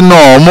 Also,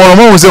 no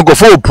more was a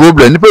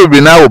problem. People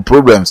be now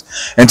problems.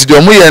 And to the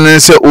Omuya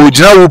and say, oh,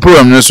 general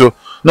problem, so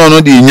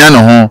no, the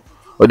Yano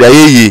or the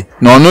Ye,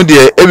 no,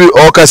 the every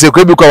orcas a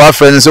critical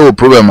friends or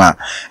problem.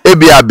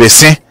 Ebi a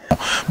bessin.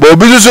 But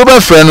be super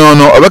friend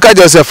no, Obeka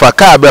just a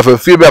car, for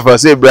fever for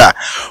say bra.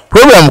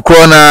 Problem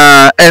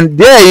corner, and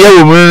there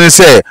ye woman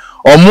say.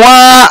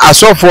 Omwa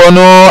asofo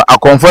no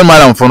akonfo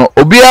madam fo no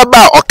obi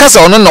aba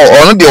okasa ono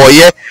no de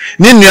oye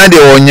ni nua de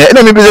onye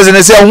na me business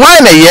na say why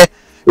na ye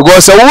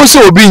because wo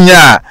so obi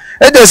nya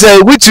e dey say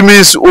which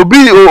means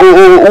obi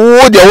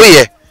wo de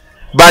we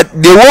but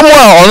the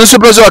woman ono so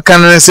person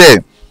kan say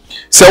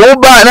wo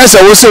ba na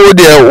say wo so wo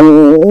de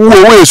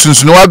wo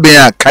sunsun wa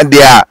ben aka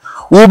de a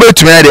wo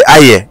betumi ade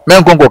aye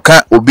men konko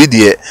ka obi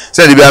de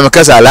say de bi am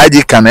kasa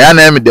alaji kan ya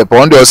na me de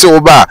pon de o say wo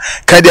ba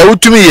ka de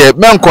wutumi ye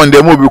men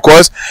condemn obi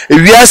because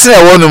we are say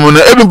wonu mu no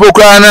ebi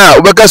pokra na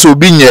wo be kasa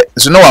obi nye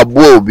so na wa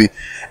bo obi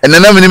and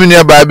na me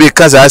nua ba bi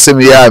kasa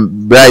asem ya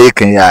bra ye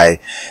kan ya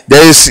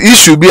there is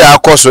issue bi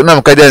akoso na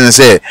me ka de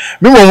say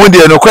me mo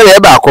de no kwa ye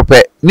ba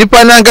akopɛ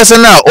nipa na nkasa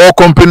na all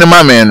company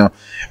ma me no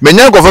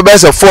menya nkofo be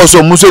say force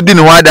o muso di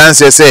ne ho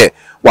adanse say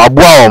wa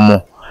boa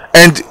omo.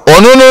 And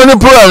no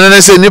problem no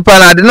say nipa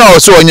na de na o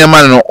so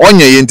onyama no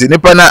onye yenti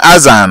nipa na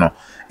azan no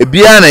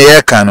ebia na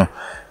ye ka no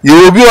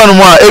ye obi onu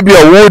mu a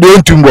ebia wo de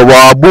ntumbo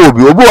ba abo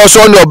obi wo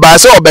so no ba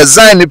say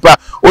obezan nipa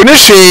oni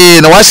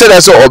hwe na wa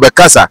share so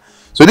obekasa.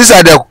 So these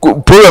are the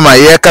problem a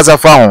ye kasa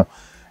fa ho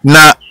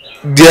na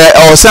de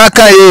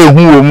osaka ye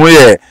hu wo mu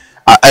ye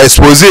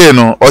expose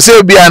no o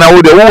say bia na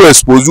wo de wo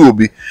expose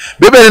obi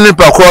bebe ni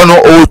nipa kro no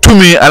o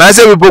tumi ana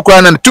say bipo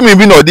kro na tumi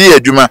bi na odi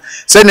adwuma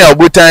say na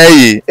Obotan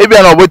ye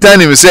ebia na Obotan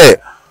ni me say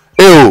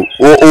o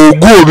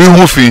gu obi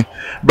hu fi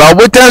But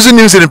Obotan so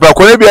news in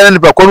Pakone bi and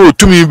Pakone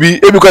to me be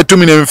ebuka to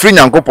me na mfiri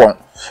Nyankopon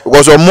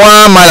because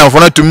omo man for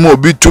not to me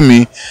obi to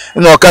me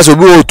no case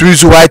obi o to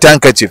use white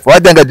handkerchief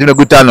no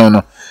guta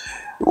no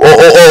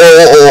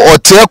or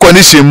tear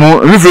condition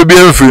mu mfiri bi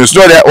mfiri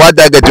so that white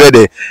handkerchief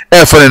dey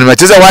e for no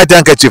matches white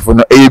handkerchief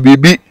no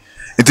ABB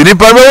ntini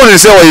pa be won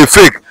say o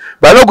fake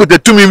but no go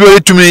to me bi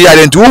to me ya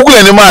dey nti wo gu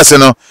ani mass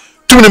no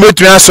to me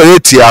betumi aso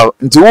yetia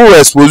nti wo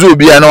expose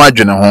obi ana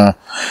wadwene ho.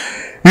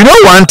 You know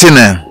one thing,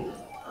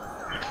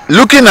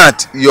 looking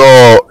at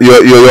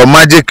your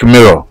magic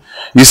mirror,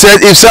 you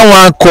said if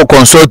someone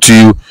consult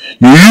you,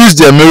 you use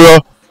the mirror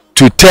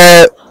to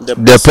tell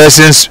the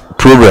person's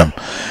problem.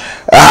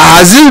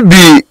 Has it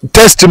be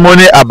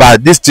testimony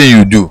about this thing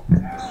you do?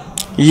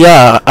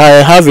 Yeah,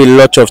 I have a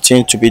lot of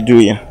things to be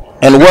doing.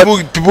 And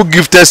what people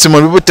give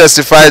testimony, people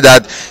testify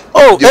that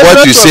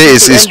what you say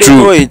is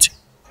true.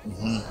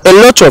 A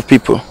lot of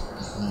people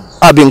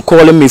have been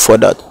calling me for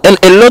that, and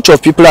a lot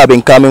of people have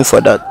been coming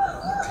for that.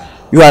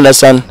 You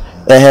understand?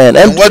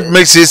 And what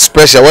makes it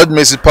special? What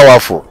makes it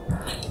powerful?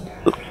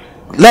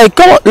 Like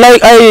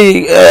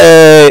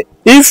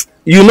if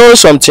you know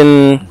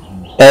something,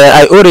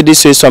 I already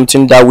say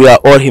something that we are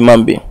all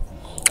human beings.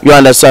 You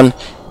understand?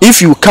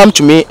 If you come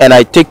to me and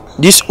I take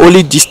this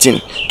thing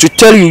to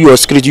tell you your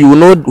script, you will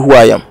know who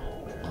I am.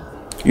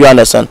 You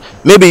understand?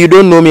 Maybe you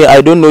don't know me,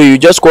 I don't know you.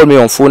 Just call me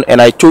on phone and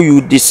I told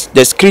you the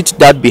script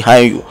that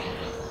behind you.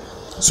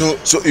 So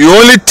you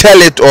only tell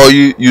it or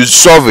you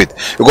solve it,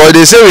 because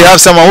they say we have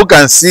someone who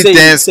can see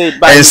things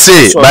and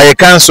say, but you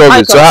can't solve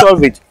it.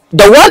 Solve it.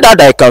 The one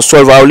that I can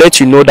solve, I'll let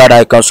you know that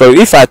I can solve it.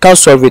 If I can't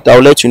solve it, I'll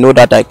let you know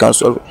that I can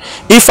solve it.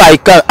 If I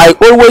can, I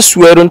always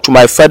swear to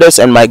my fathers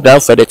and my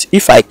grandfathers,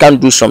 if I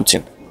can't do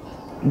something,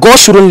 God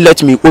shouldn't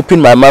let me open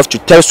my mouth to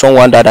tell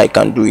someone that I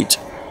can do it.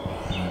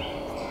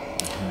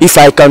 If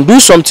I can do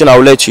something,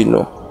 I'll let you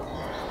know.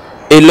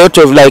 A lot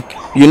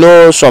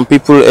of some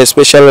people,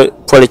 especially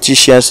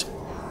politicians,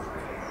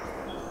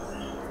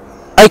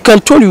 I can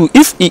tell you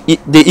if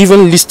they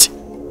even list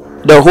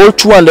the whole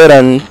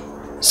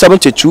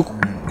 272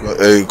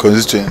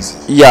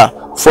 constituencies. Yeah,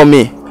 for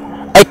me,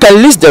 I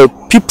can list the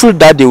people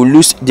that they will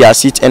lose their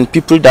seat and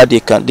people that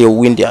they will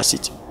win their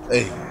seat.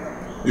 Hey.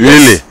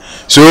 Really?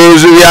 So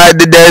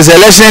there's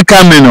election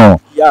coming on.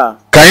 Yeah.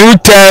 Can you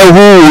tell who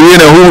will win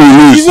and who will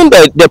lose? Even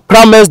the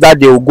primaries that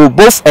they will go,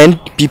 both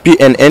NPP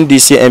and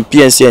NDC and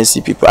PNC and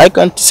C people, I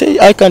can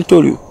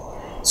tell you.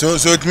 So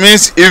it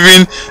means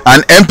even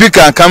an MP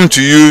can come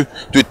to you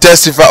to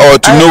testify or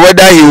to know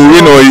whether he will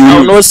win or he will. I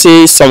will not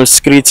say some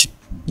script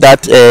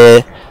that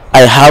I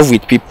have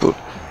with people.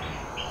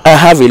 I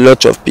have a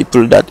lot of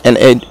people that and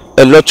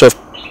a lot of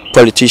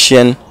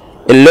politicians,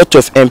 a lot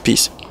of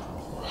MPs.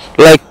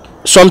 Like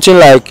something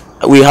like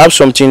we have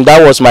something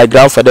that was my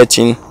grandfather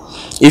thing.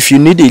 If you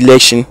need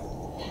election,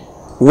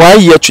 1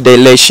 year to the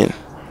election,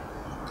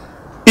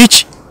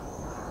 each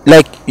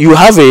you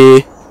have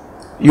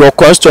your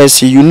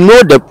constituency, you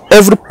know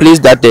every place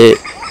that the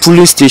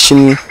polling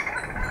station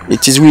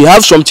it is. We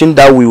have something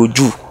that we will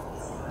do,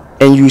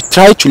 and you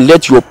try to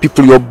let your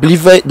people,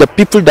 the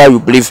people that you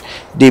believe,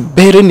 they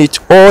bury it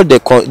all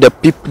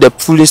the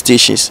polling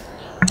stations.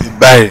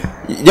 Bury.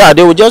 Yeah,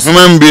 they will just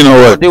human being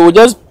or what? They will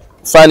just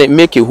find it,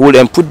 make a hole,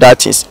 and put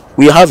that things.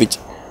 We have it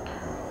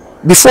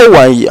before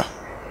 1 year,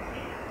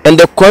 and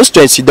the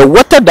constituency, the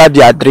water that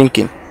they are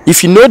drinking.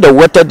 If you know the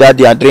water that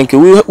they are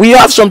drinking, we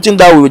have something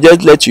that we will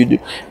just let you do.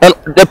 And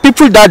the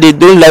people that they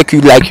don't like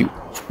you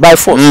by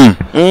force.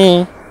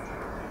 And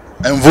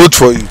vote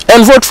for you.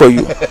 And vote for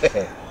you.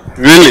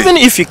 Really? Even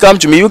if you come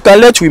to me, you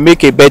can let me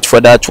make a bet for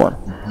that one.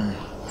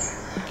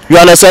 You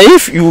understand?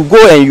 If you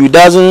go and you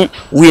doesn't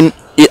win,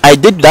 I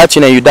did that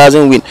thing and you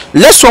doesn't win,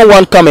 let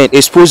someone come and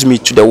expose me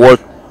to the world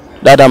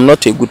that I'm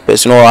not a good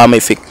person or I'm a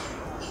fake.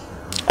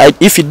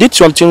 If you did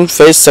something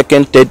first,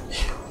 second, third,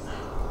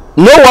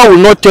 no one will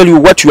not tell you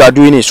what you are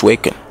doing is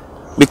working,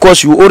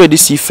 because you already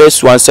see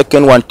first one,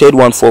 second one, third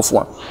one, fourth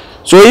one.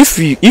 So if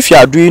you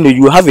are doing it,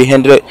 you have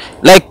 100.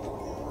 Like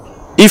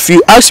if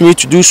you ask me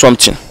to do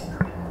something,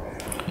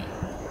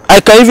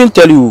 I can even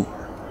tell you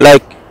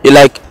like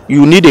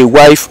you need a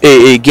wife,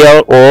 a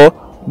girl, or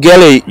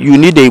you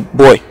need a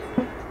boy,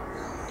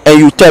 and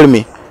you tell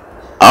me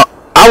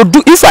I'll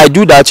do. If I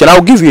do that, and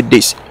I'll give you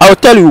this, I'll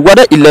tell you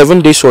whether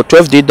 11 days or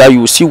 12 days that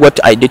you will see what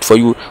I did for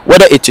you,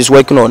 whether it is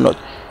working or not.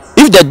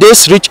 If the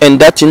days reach and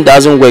that thing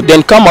doesn't work,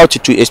 then come out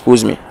to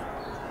expose me.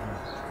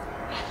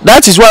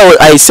 That is why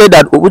I said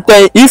that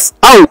if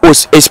I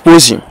was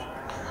exposing,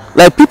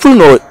 like people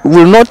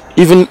will not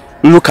even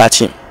look at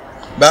him.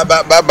 But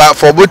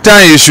for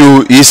Obotan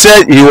issue, he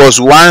said he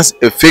was once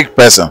a fake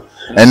person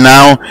and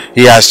now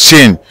he has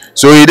changed.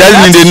 So he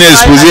doesn't need any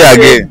expose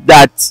again.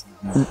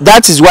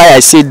 That is why I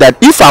said that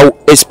if I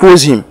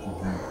expose him,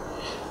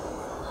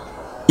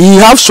 he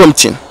have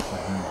something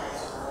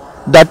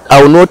that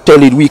I will not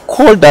tell it. We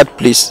call that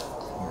place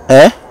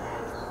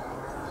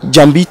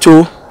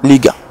Jambito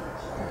Liga.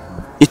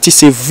 It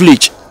is a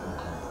village.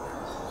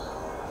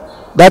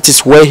 That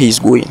is where he is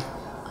going.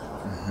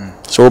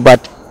 So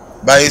but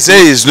he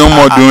say he's no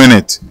more doing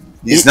it.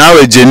 He's now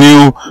a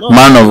genuine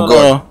man of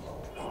God.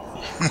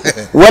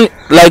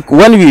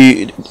 When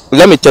we,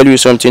 let me tell you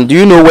something. Do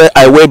you know where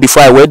I wear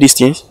before I wear these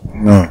things?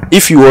 No.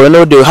 If you were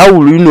know, how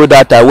will you know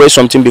that I wear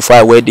something before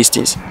I wear these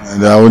things?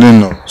 I wouldn't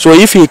know. So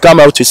if he come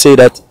out to say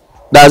that,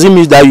 does it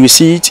mean that you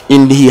see it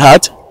in his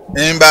heart?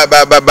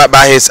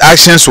 But his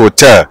actions will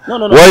tell.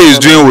 What he's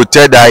doing will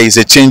tell that he's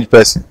a changed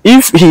person.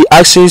 If his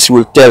actions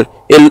will tell,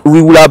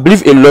 we will have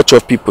believed a lot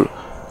of people.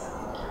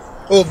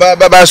 Oh,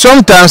 but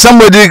sometimes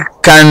somebody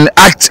can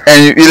act,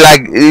 and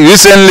like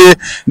recently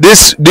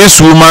this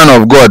woman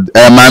of God,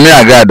 Mami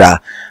Agrada,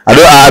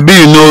 I be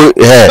you know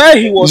her. But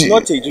he was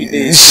not a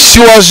she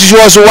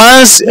was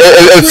once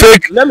a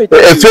fake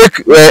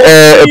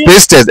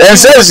priestess, and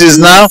says she's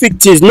now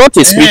fictitious, not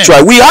a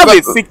spiritual. We have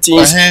a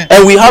fictitious,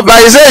 and we have. But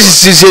he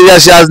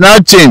says she has now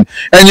changed,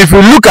 and if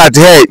you look at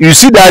her, you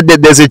see that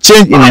there's a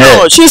change in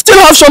her. She still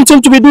have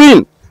something to be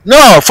doing.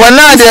 No, for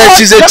now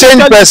she's a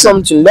changed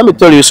person. Let me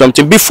tell you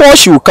something. Before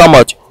she will come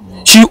out,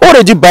 she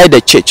already buy the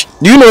church.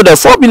 Do you know the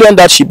 4 billion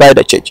that she buy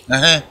the church?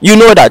 You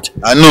know that?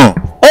 I know.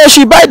 And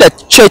she buy the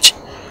church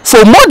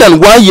for more than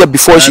 1 year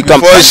before she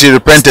come. Before she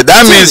repented.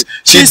 That means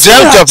she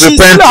dreamt of repenting. She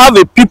still have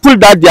a people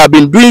that they have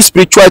been doing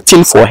spiritual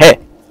thing for her.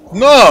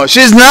 No,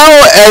 she's now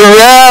a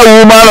rare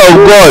woman of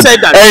God,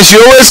 and she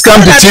always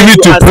comes to TV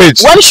to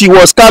preach. When she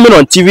was coming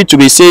on TV to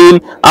be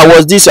saying, "I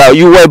was this,"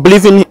 you were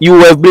believing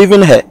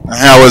her.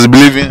 I was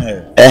believing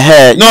her.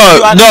 No,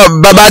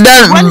 but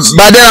then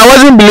I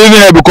wasn't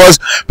believing her because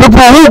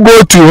people who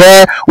go to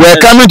her were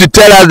coming to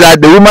tell us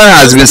that the woman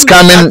has been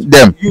scamming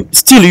them.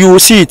 Still, you will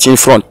see it in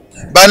front.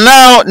 But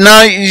now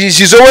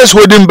she's always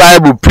holding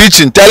Bible,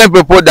 preaching, telling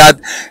people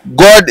that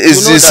God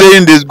is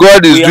saying this,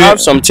 God is doing. We have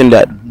something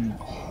that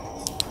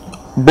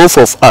both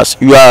of us,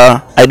 you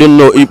are, I don't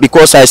know,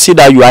 because I see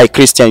that you are a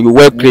Christian, you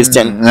were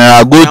Christian.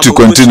 I go to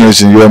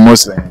continuation, you are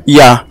Muslim.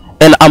 Yeah,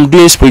 and I'm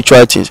doing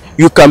spiritual things.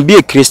 You can be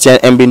a Christian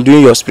and be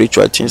doing your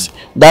spiritual things.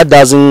 That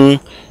is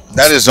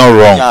not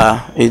wrong.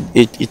 Yeah,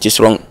 it is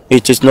wrong.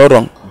 It is not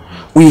wrong.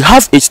 We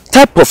have a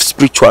type of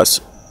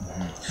spirituals.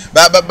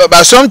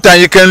 But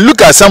sometimes you can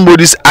look at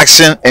somebody's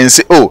action and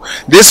say, oh,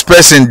 this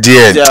person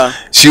dear,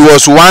 she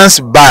was once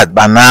bad,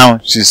 but now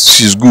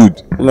she's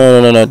good.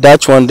 No.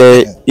 That one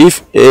there,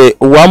 if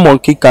one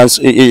monkey can,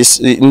 his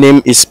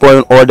name is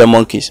spoiling all the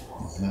monkeys.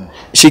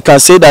 She can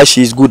say that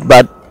she's good,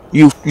 but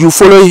you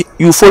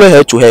follow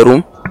her to her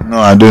room. No,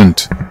 I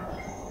don't.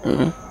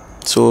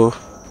 So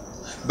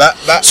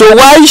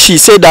why she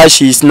said that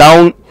she's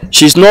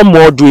no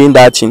more doing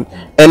that thing,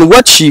 and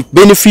what she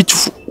benefit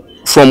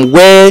from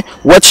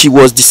what she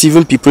was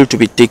deceiving people to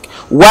be take,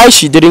 why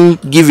she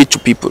didn't give it to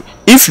people?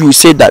 If you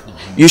say that,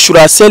 you should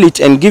have sell it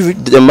and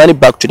give the money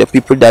back to the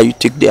people that you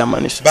take their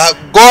money. But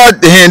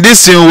God, in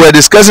this thing we were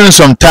discussing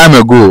some time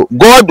ago,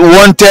 God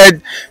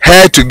wanted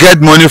her to get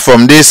money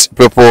from these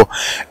people,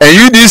 and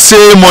you did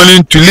say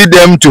money to lead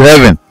them to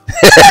heaven.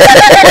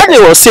 When they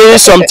were saying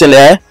something,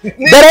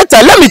 Director,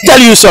 let me tell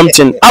you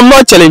something. I'm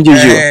not challenging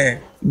you.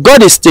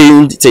 God is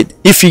saying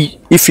if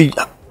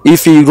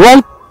he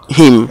wrong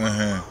him,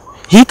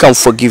 he can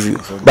forgive you.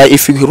 But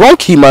if you wrong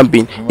human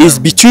being, it's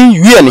between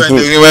you and him.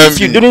 If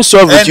you didn't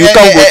solve it, you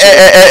can't go to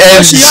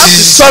and she has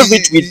to solve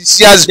it with.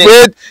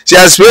 She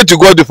has prayed to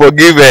God to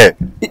forgive her.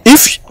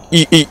 If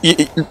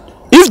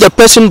the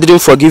person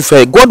didn't forgive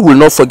her, God will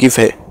not forgive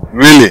her.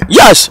 Really?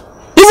 Yes.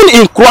 Even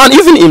in Quran,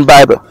 even in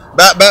Bible.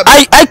 But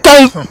I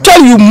can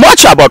tell you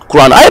much about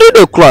Quran. I read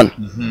the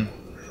Quran.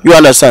 You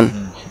understand?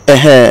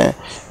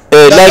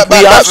 Like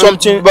we have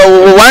something. But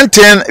one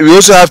thing we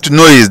also have to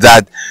know is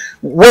that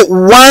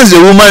once the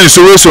woman is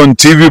always on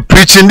TV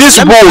preaching, this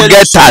people will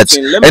get touched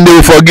and they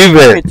will forgive her.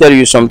 Let me tell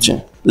you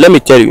something. Let me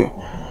tell you.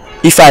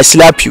 If I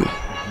slap you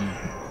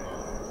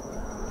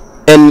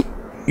and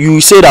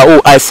you say that,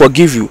 oh, I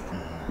forgive you,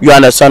 you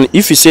understand?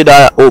 If you say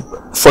that, oh,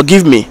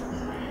 forgive me,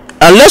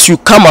 unless you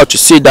come out to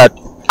say that,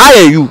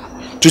 I and you,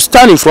 to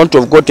stand in front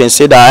of God and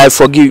say that I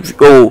forgive,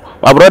 oh,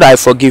 my brother, I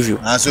forgive you.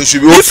 So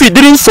if he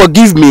didn't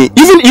forgive me,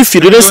 even if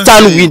he didn't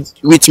stand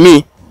with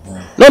me,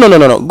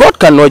 no, God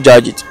cannot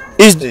judge it.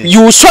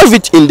 You solve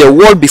it in the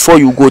world before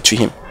you go to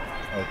him.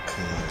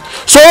 Okay.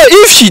 So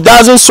if she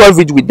doesn't solve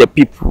it with the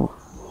people,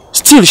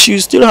 she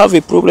still have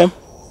a problem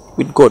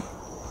with God.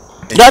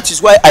 That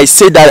is why I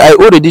say that I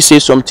already say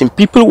something.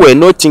 People were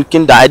not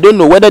thinking that, I don't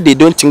know whether they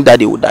don't think that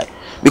they will die.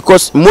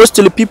 Because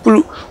mostly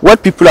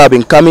what people have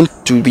been coming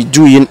to be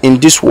doing in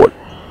this world,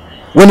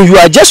 when you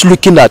are just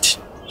looking at,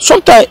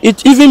 sometimes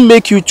it even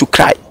make you to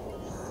cry.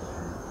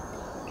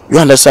 You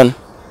understand?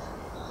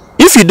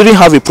 If you didn't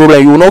have a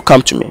problem, you will not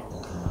come to me.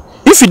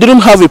 If you didn't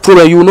have a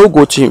problem, you will not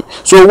go to him.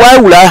 So why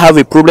would I have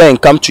a problem and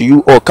come to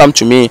you or come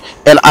to me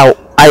and I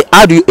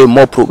add you a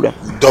more problem?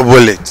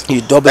 Double it.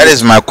 You double that it.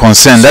 Is my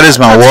concern. That is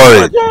my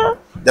worry. Yeah.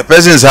 The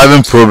person is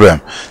having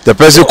problem. The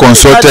person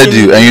consulted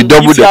you and you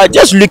double it. If you are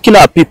just looking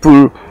at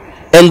people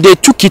and they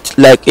took it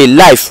like a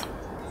life,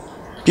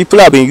 people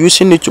have been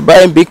using it to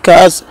buy big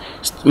cars,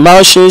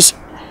 mansions.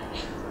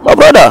 My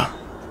brother,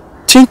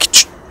 think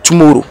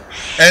tomorrow.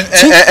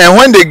 And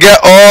when they get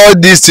all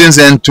these things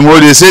and tomorrow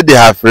they say they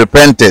have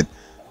repented,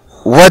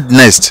 What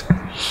next?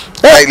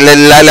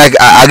 Like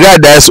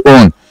Agada's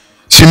own.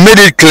 She made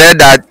it clear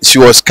that she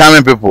was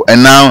scamming people,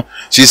 and now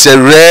she's a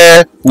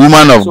rare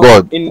woman of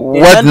God.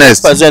 What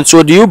next?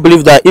 So do you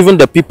believe that even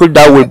the people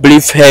that will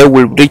believe her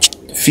will reach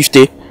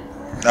 50?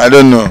 I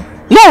don't know.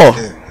 No,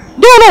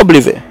 they will not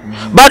believe it.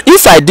 But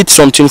if I did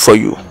something for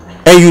you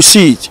and you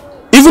see it,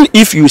 even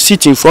if you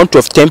sit in front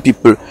of 10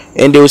 people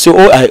and they will say,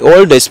 oh,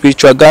 all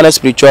the Ghana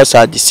spirituals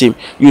are the same,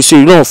 you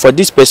say, no, for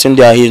this person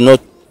there he is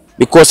not,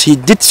 because he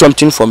did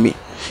something for me.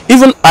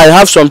 Even I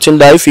have something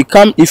that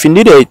if you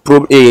need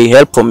a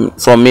help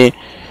from me,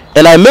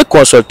 and I make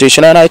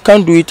consultation and I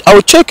can't do it, I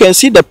will check and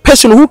see the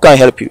person who can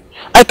help you.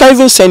 I can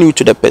even send you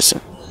to the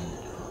person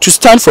to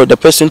stand for the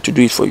person to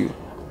do it for you.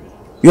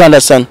 You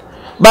understand?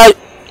 But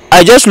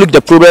I just look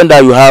the problem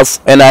that you have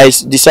and I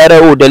decided,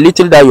 oh, the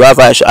little that you have,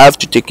 I have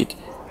to take it.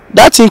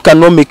 That thing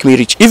cannot make me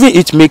rich. Even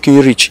it make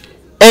me rich,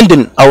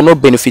 ending I will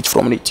not benefit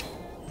from it.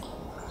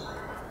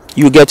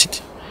 You get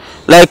it?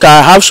 Like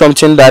I have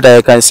something that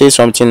I can say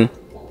something.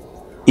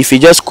 If you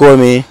just call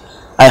me,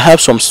 I have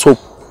some soap.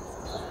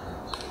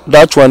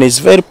 That one is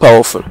very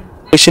powerful.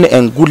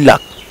 And good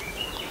luck.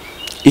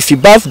 If you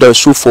bath the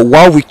soap for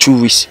 1 week,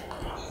 2 weeks,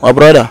 my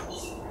brother,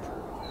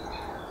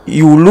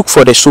 you will look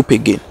for the soap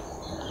again.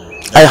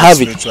 I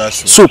have it.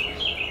 Soap.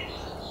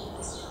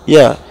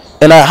 Yeah.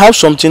 And I have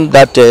something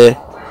that,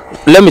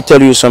 let me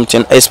tell you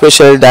something,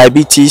 especially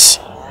diabetes.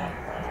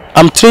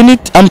 I'm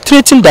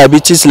treating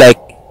diabetes like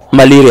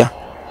malaria.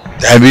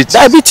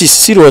 Diabetes,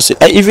 seriously.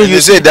 Even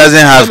you say it doesn't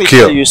have cure. Let me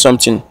tell you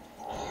something.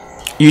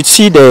 You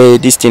see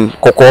this thing,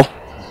 cocoa,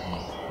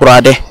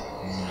 brother.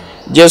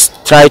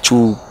 Just try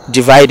to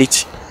divide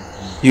it.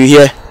 You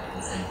hear?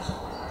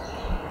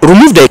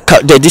 Remove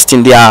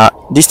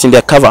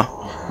the cover.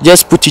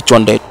 Just put it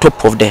on the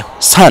top of the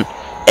sun,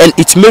 and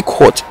it make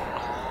hot.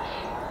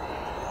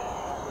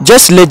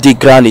 Just let they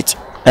grind it.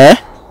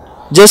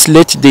 Just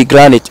let they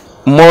grind it.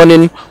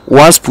 Morning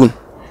 1 spoon.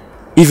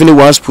 Evening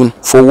 1 spoon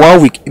for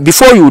 1 week.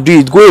 Before you do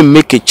it, go and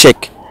make a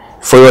check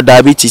for your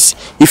diabetes.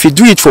 If you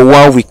do it for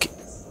 1 week,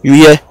 you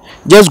hear,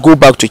 just go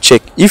back to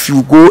check. If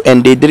you go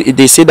and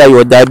they say that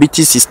your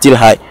diabetes is still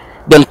high,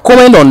 then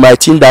comment on my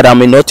team that I'm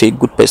not a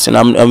good person.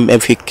 I'm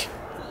fake.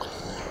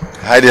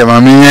 Hi there,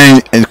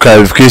 mami.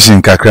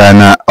 Clarification kakra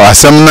na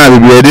asem na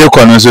bibia dey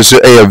kono so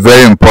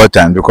very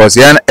important, because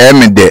yan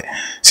emide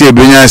see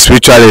ebinya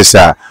spiritualist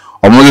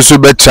omo so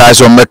be try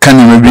so me kan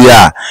no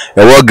bia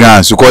e wo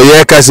gan so ko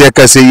ye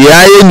kase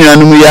ya ye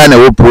nuanum ya na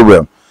wo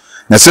problem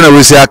na se na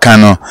we si aka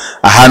no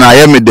aha na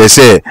ye me de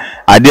say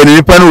ade ni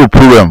nipa no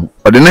problem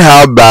ode ne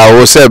ha ba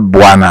wo se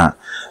boana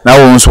na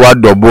wo nso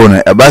adobo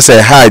no e ba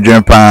say ha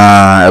adwen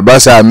pa e ba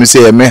say me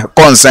say me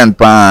consent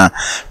pa,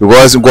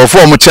 because go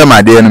for mo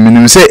chema de no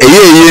minim say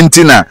eye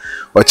ntina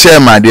o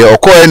chema de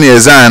okoye ne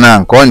ezan na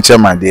nko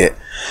nchema de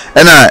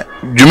e na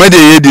dwumade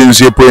ye di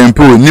nso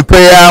epompo nipa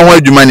ya ho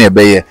adwuma ne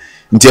ebeye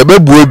nti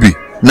ebebu obi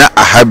na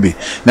ahabi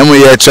na mo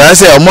ye try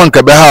say omo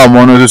nka be ha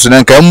omo no so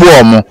na nka mbu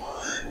omo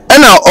e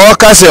na o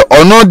ka say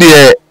ono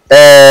de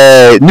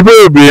nipa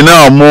obiri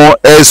na omo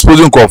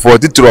exposing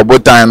comfort titro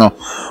Obotan no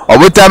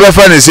Obotan be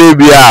fa ne say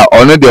bia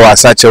ono de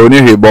wasache oni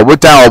hwe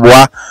Obotan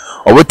oboa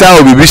Obotan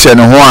obibi hye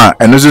ne ho a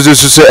eno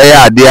so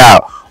ade a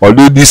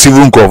odo di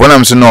civil comfort na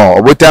mse no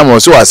Obotan mo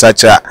so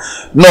wasache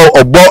no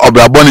obo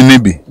obrabo ne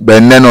bi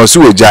benne no so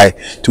wejai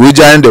to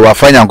wejai de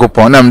wafa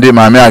Nyankopon na mde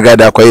maame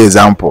agada kwa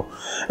example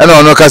ena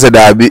ono ka say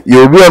da bi ye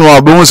obi ono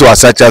obo so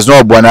wasache no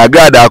obo na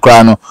agada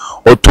akra no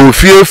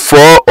otofie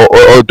for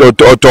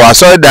oto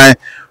asodan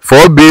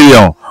 4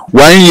 billion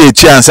 1 year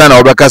chance na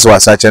obeka so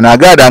wasache na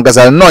agada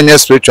ankasa no nye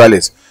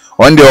spiritualist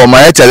on the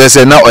omaye tell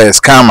say na o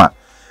scammer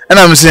and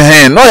I'm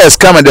saying no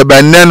scammer de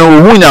banne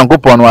no hu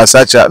Nyankopon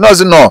wasache no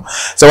say no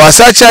so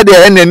wasache de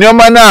ene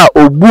nyoma na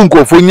obu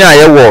nkofo nya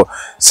ye wo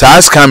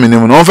sa scam ni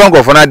mu no fa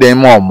nkofo na de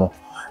mo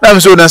na I'm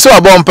so na so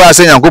abon pa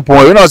say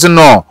Nyankopon we no say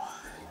no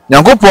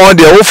Nyankopon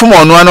de wo fum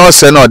ono na o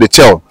se na o de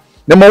chew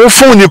de mo wo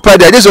fum nipa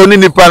de just oni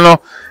nipa no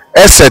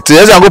eset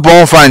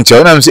Nyankopon fa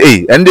nche na I'm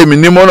say ende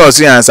minimo na o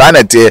se ansa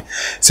na te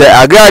say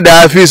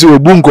agada afisi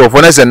obu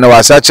nkofo na se na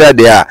wasache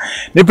de a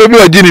nipa bi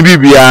odi ni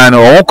bibia na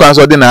o kwan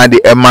so de na de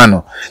ema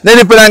no na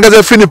nipa na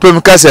ngasa fi nipa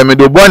mi kase me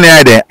do bone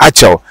ya de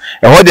achew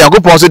e ho de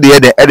Nyankopon so de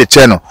de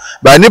che no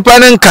ba nipa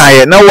ne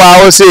nkae na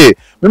wa o say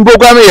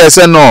mpokwa me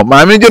yese no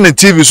ma me je ne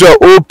TV so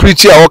o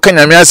preach a o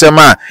kanyame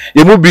asema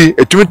ye mu bi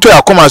etumi to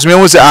akoma so me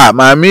hu say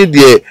ma me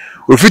de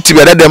ofiti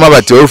be de ma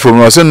bate o from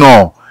no so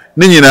no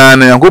ni nyina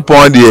na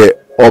Nyankopon de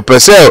o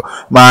pese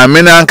ma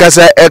me na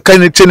nkasa e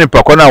kan che ne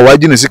pakọ na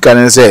waji ne sika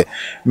ne say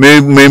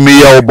me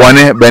ya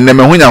obone be ne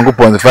me hu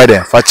Nyankopon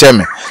father fa che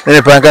me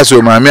ne pa nkasa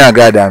o ma me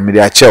agada me de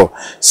achew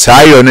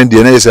saa yo ne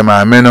de ne say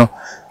ma me no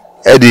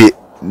e de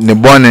ne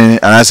bone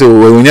anase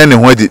o nya ne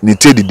ho ne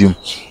tedidim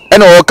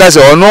ena o ka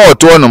say ono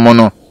oto no mo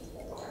no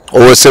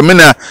o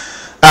seminar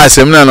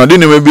no de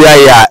ne me bia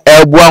ya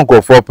ebu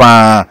ankofo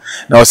pa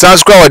na o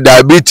sanskra o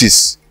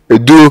diabetes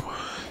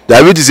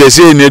diabetes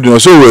say ne edu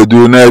so we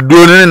edu na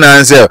edu ne na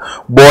nse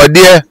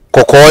bode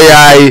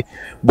kokoyai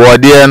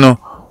bode no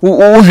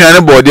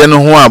hwane body no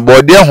ho a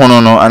body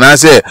hono no ana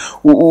say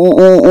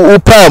wo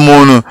pa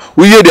mo no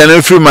wo ye de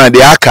na free man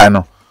de aka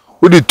no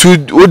wo de tu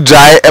wo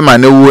dry e ma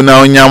na wo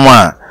na onyam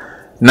a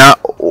na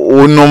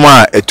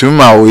onoma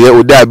etuma wo ye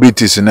o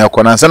diabetes na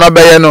ekona nsa na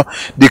beye no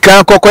di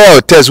kan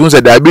kokoya test won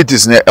say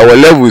diabetes na e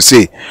level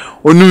say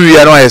onu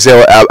wi na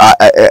say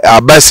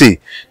abase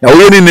na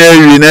wo ni na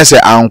wi na say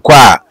anko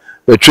a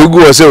betwegu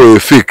wo say we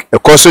fake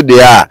ekoso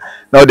de a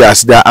na the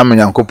asida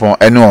amenyankopon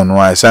ene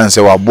ono a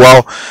sense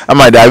waboa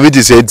ama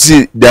diabetes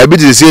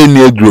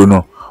eni eduro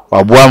no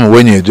waboa ma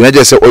wanya eduro na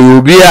je say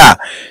oyobi a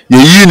ye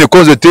yi ni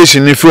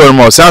consultation ni fi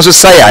mo sanso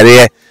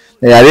sayare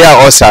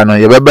a osa no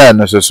ye beba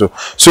no so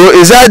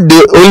is that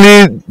the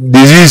only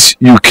disease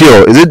you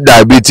cure? Is it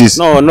diabetes?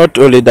 No, not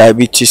only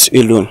diabetes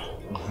alone.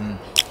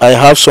 I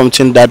have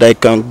something that I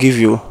can give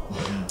you.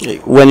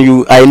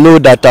 When I know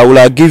that I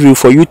will give you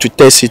for you to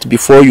test it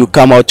before you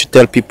come out to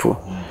tell people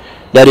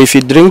that if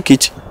you drink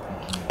it,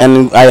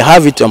 and I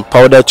have it on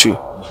powder too.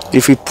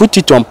 If you put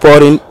it on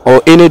pouring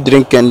or any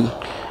drink and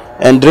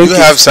drink you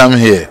have some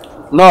here.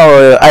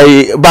 No,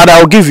 but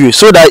I'll give you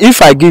so that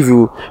if I give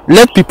you,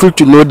 let people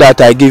to know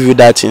that I give you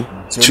that thing.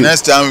 So too.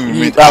 Next time we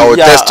meet, I will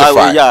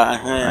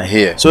testify.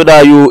 Here. So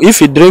that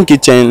if you drink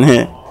it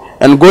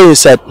and go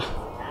inside.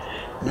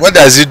 What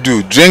does it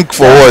do? Drink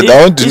for what?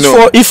 I want to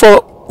know.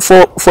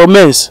 For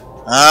men's.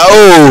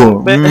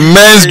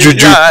 Men's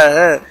juju.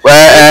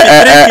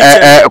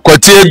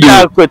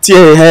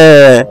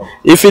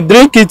 If you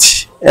drink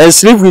it and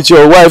sleep with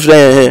your wife,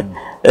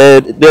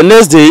 the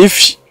next day,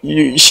 if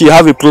she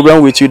have a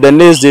problem with you, the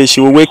next day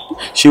she will wake.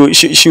 She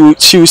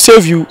will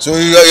save you. So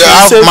you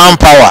have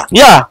manpower.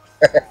 Yeah,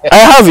 I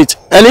have it.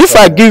 And if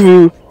I give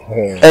you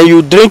and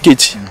you drink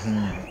it,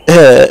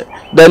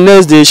 the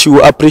next day she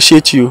will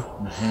appreciate you.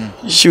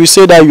 She will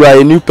say that you are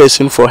a new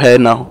person for her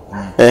now.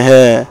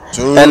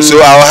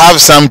 So I'll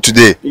have some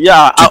today.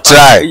 Yeah, to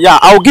try.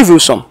 I'll give you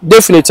some.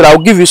 Definitely, I'll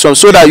give you some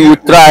so that you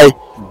try.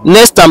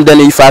 Next time,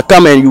 then if I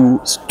come and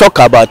you talk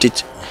about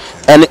it,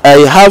 and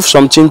I have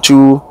something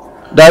to.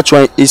 That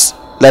one is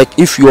like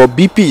if your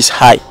BP is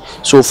high.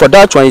 So for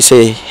that one, it's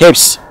a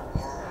herbs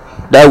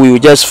that we will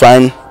just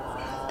find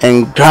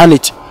and grind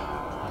it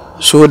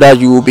so that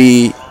you will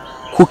be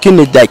cooking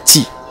it like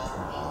tea.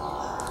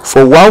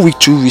 For 1 week,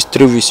 2 weeks,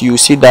 3 weeks, you will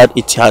see that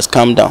it has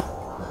come down.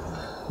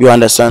 You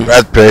understand?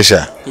 Blood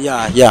pressure.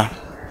 Yeah.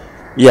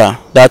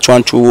 That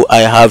one too,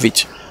 I have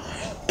it.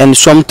 And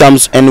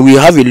sometimes, and we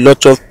have a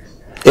lot of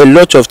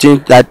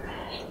things that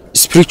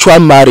spiritual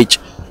marriage.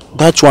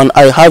 That one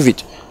I have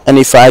it. And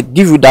if I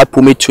give you that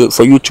permit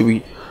for you to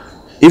be,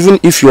 even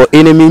if your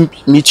enemy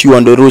meet you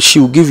on the road, she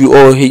will give you,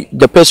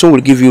 the person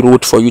will give you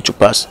road for you to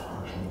pass.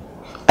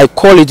 I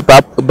call it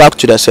back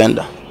to the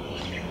sender.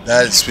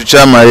 That's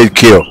spiritual marriage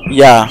cure.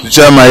 Yeah.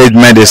 Spiritual marriage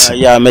medicine.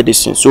 Yeah,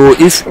 medicine. So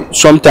if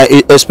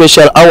sometimes,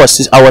 especially our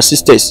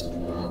sisters,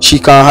 she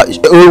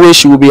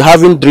she will be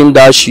having dream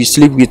that she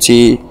sleep with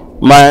a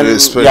man.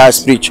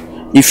 Spirit.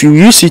 If you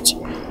use it,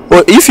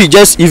 or if you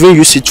just even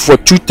use it for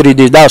 2-3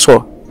 days, that's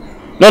all.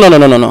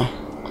 No.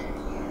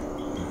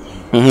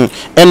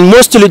 And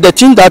mostly the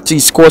thing that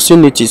is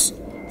causing it is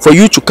for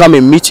you to come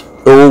and meet,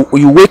 or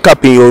you wake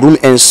up in your room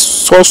and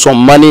saw some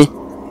money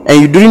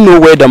and you didn't know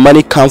where the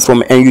money come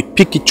from and you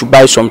pick it to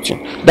buy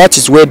something. That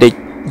is where the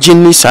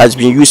genius has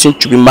been using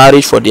to be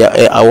married for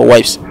our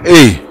wives.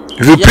 Hey,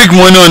 if you pick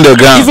money on the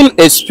ground, even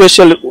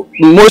especially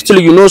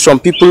mostly, some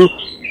people,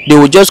 they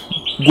will just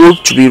go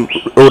to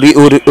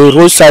the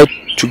roadside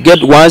to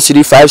get 1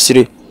 cedi, 5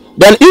 cedi.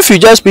 Then if you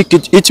just pick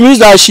it, it means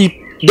that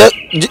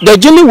the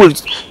genie will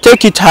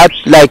take it hard,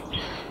 like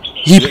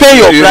he pay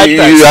your bride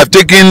price. You have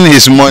taken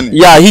his money.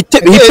 Yeah, he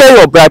pay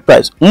your bride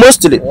price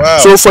mostly. Wow.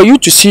 So for you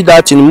to see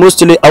that in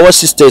mostly our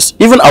sisters,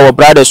 even our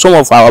brothers, some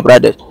of our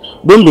brothers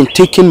don't been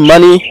taking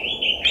money,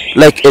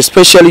 like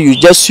especially you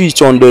just see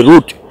it on the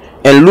road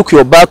and look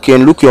your back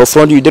and look your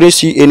front, you didn't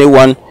see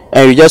anyone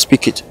and you just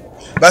pick it.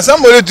 But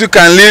somebody too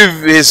can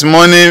leave his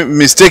money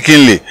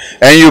mistakenly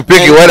and you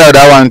pick it. What are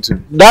that one to?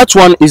 That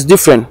one is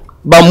different,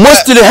 but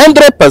mostly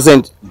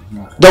 100%.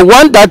 The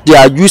one that they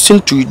are using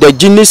to, the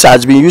genius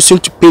has been using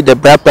to pay the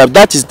bride price,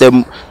 that is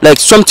like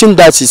something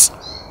that is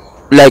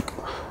like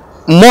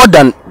more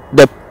than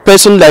the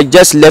person like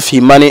just left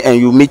his money and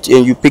you meet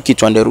and you pick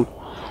it on the road.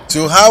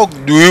 So how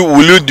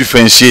will you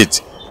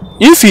differentiate?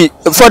 If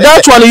for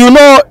that one,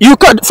 you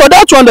can, for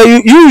that one that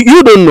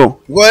you don't know.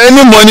 Well,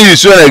 any money you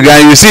see on the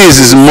ground, you see is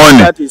his money.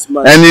 That is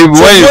money. And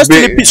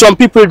mostly some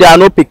people, they are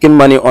not picking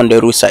money on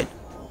the roadside.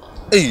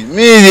 Hey,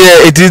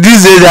 it is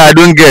these days that I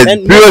don't get.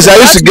 Because I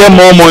used to get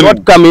more money.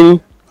 Not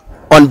coming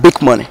on big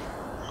money.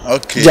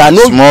 Okay. They are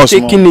not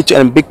taking it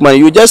on big money.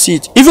 You just see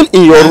it even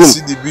in your room.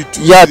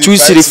 2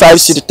 cedi, 5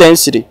 cedi, 10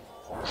 cedi.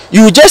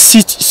 You just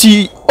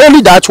see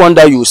only that one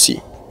that you see,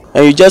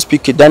 and you just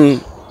pick it. Then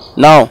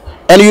now,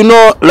 and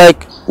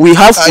like we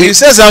have. You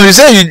said something. You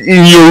said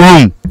in your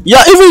room.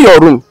 Yeah, even your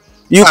room.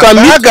 You can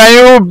meet. How can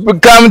you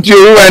come to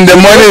your room and the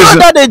money is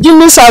that the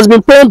genius has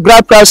been paying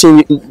bride price in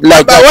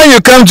like. But when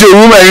you come to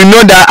your room and you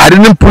know that I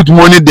didn't put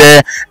money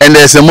there and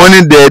there's a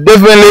money there,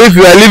 definitely if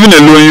you are living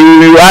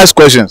alone, you ask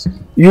questions.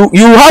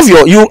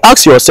 You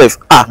ask yourself,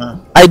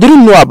 I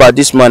didn't know about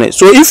this money.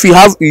 So if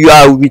you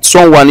are with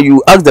someone,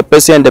 you ask the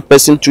person and the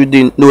person too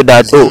didn't know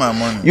that.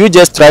 You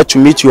just try to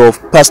meet your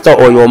pastor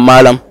or your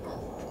malam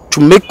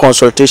to make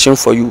consultation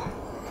for you.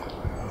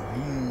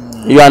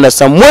 You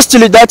understand?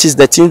 Mostly that is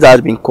the thing that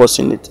has been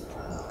causing it.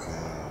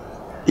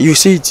 You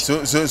see it.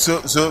 So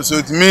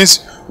it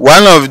means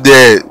one of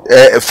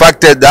the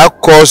factors that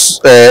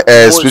cause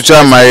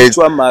spiritual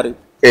marriage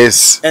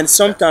is and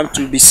sometimes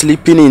to be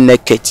sleeping in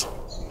naked.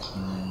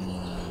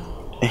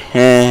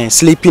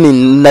 Sleeping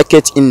in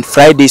naked in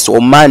Fridays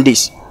or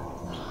Mondays,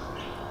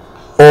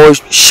 or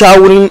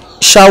shower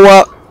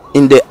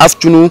in the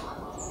afternoon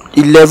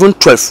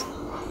 11-12.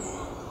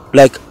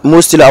 Like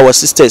mostly our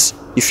sisters,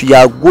 if you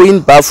are going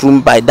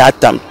bathroom by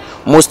that time,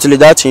 mostly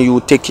that thing you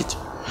will take it.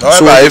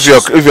 However,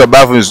 so if your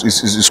bathroom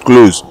is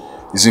closed,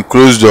 it's in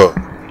closed door.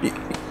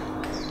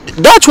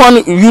 That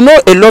one, you know,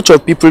 a lot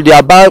of people they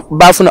are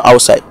bathing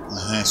outside.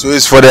 So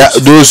it's for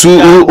those who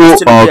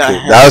okay,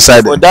 the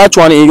outside. For that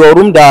one in your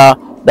room, that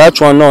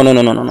one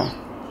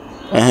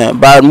no.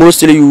 But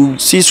mostly you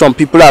see some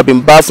people have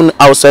been bathing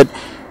outside.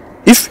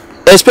 If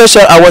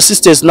especially our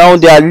sisters now,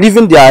 they are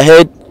leaving their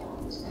head.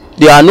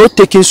 They are not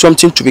taking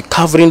something to be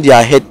covering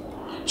their head.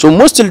 So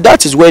mostly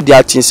that is where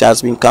their things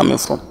has been coming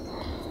from.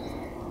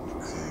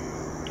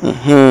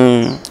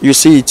 You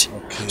see it.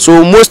 Okay.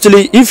 So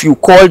mostly if you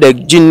call the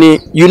genie,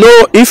 you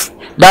know, if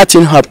that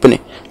thing happening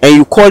and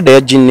you call the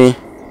genie,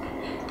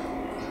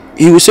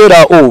 he will say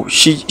that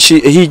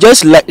he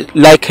just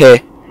like her,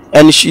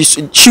 and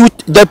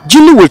the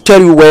genie will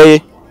tell you where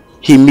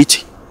he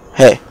meet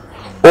her,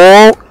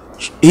 or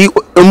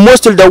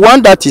mostly the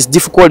one that is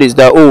difficult is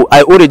that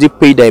I already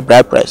paid the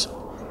bride price.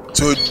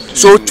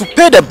 So to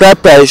pay the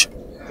bride price,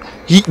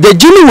 the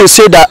genie will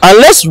say that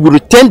unless you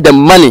return the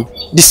money,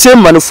 the same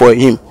money for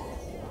him,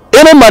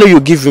 any money you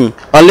give him,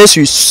 unless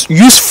you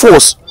use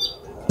force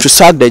to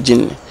sack the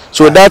genie.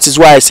 So that is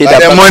why I say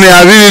that the money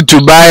I need to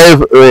buy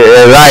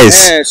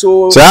rice.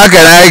 So how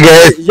can I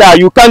get? Yeah,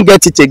 you can't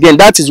get it again.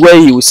 That is where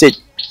he will say.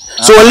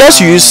 So unless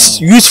you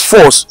use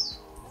force.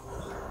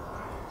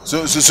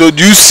 So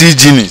do you see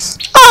genies?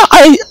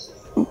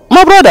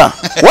 My brother,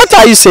 what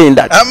are you saying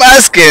that? I'm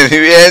asking,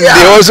 and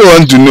they also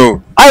want to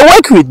know. I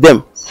work with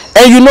them,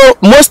 and you know,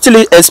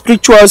 mostly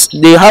spirituals,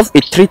 they have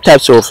 3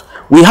 types of.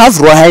 We have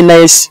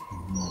rohainas,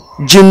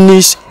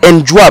 genies,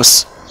 and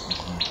dwarfs.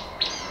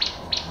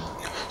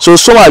 So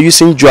some are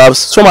using dwarfs,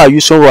 some are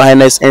using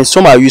rohainas, and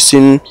some are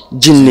using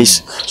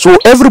genies. So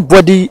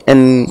everybody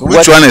and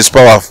which one is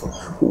powerful?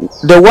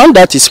 The one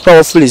that is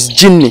powerful is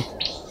genie.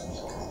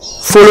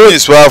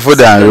 Is powerful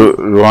than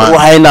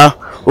rohaina.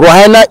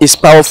 Rohaina is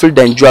powerful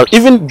than dwarf.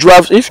 Even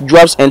dwarfs, if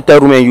dwarfs enter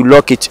room and you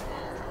lock it,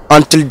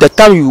 until the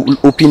time you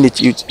open it,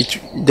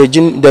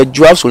 the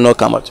dwarfs will not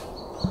come out.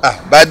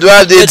 But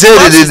dwarf, they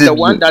say the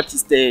one that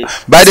is the.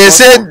 But they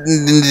say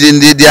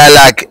they are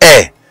like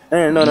air.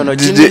 No.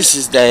 Genies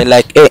is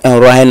like air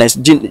and rohainas.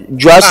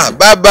 Dwarfs.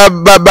 But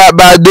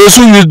those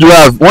who use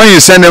dwarf, when you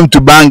send them to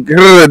bank, they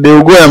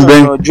will go and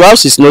bring. No,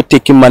 dwarfs is not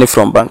taking money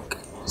from bank.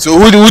 So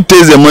who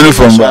takes the money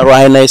from bank?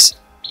 Rohainas.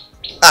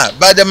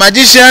 But the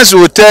magicians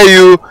will tell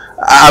you,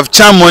 I've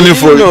charmed money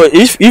for you. No,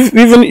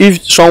 even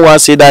if someone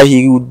say that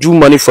he will do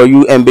money for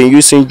you and been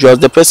using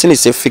dwarfs, the person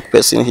is a fake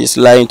person. He's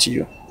lying to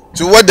you.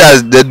 So what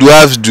does the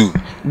dwarfs do?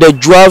 The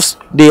dwarfs,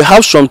 they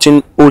have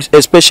something,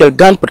 a special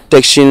gun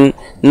protection,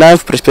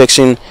 knife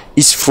protection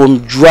is from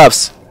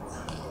dwarfs.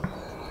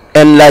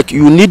 And like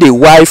you need a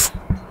wife,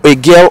 a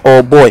girl or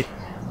a boy.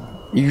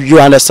 You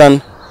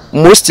understand?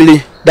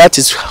 Mostly that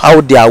is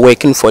how they are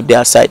working for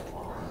their side.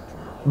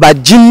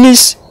 But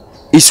genies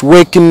is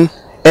working,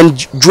 and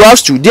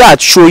dwarfs too, they are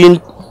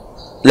showing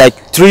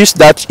like trees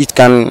that it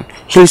can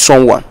heal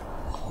someone.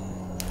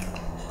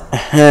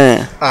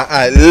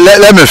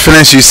 Let me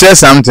finish. You said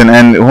something,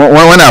 and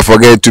when I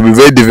forget, it will be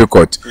very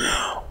difficult.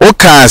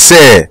 Okay,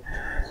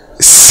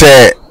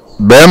 say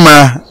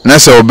Bema,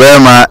 Nessa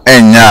Obama,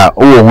 and ya,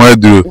 where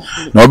do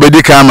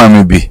nobody come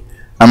and me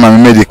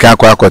medical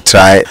quack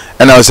try,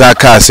 and I was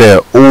say,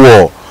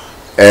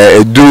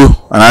 do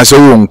and I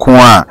saw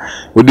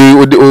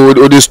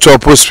would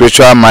stop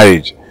spiritual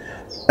marriage.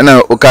 And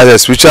okay,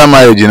 spiritual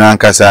marriage in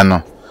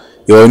Ankasano.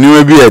 You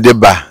knew be a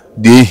deba.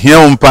 The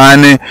here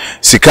pane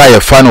sika ye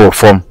fan or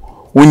form.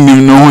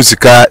 Unim no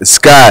sika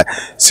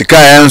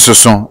enso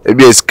so.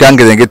 Ebi a sika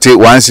get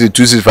 1 city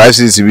 2 city 5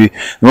 city be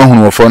no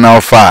hu for now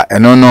far.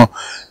 And no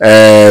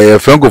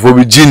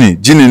francophobia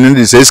genie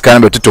no say sika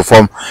be to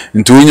form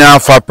into unya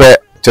fa pe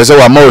chese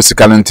wa ma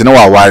osika ntene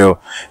wa wayo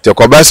te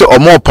koba se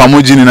omo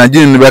pamo gini na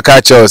gini be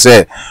ka che o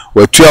se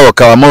watua wa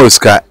ka ma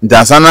osika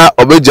ntansana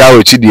obeja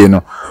wa chidie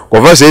no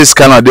kofa se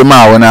sika na de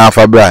ma wona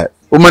afa bra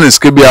woman is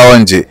kebi a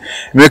onje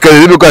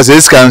because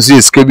this can see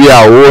kebi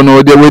a wo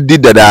no dey we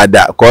did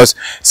that cause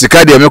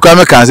sika dey me kwa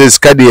me kan say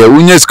sika dey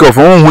unye sika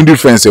for won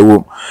difference e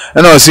wo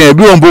na o say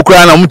bi won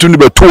bokura na mutu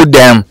be to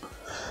dem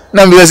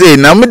na me say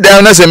na me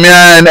dem na say me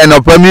and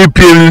opa me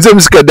pm say me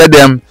sika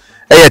dem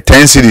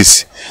 10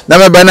 series na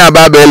me ba na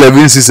ba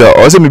 11 series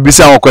o say me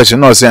bisa one question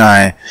no say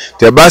an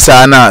te ba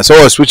sa na so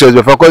switches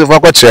be for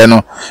kire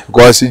no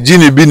because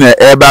gini bi na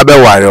e ba be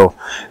ware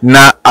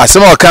na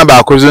asem o kan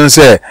ba ko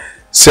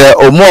say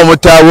omo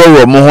ta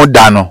wo mo ho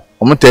da no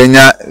omo ta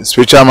nya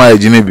spiritual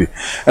marriage ni bi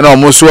na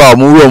omo so a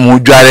omo wo omo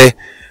dware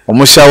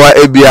omo shower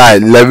ABI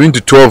 11 to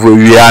 12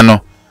 owia no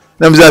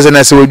na me say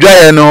na se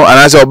odware no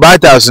ana say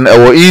about house e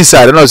wo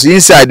inside no so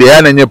inside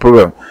dey na nya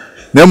problem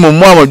na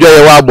mo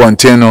dware wa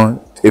abonten no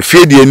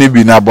efie ni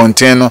bi na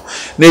abonten no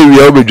na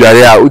ewia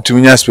obedware a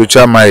utuminya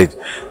spiritual marriage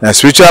na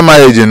spiritual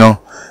marriage no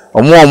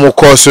omo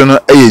course no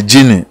eye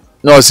gini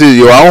no say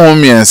you ahom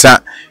miensa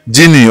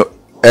gini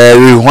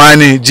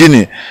rehwani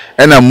gini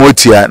ena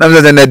motia na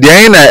mze na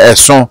de na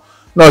eso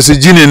no say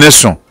gini ne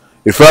so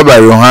ifra ba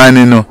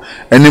rehwani no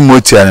eni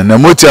motia na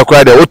motia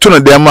kwa de oto no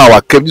de ma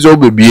wa kebi so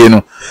bebie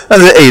no na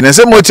say na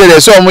say motia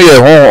de so omo ye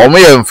ho omo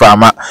ye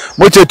mfama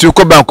motia tu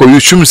ko banko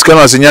yushum ska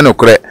no say nya no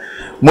kore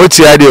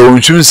motia de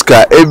onchum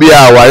ska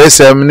ebia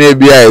waresem na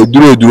ebia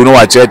eduro no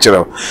wa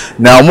chechero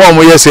na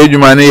omo ye say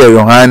adwuma ne ye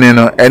rehwani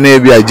no ena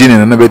ebia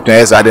gini no betu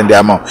ye sa de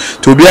ama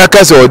to bia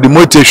ka say odi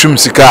motia shum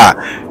ska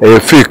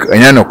fake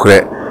enya no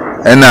kore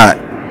ena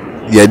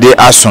ye de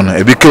aso no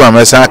ebi kema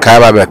mesa ka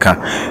ba beka.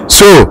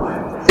 So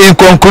in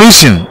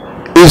conclusion,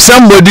 if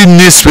somebody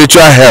needs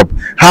spiritual help,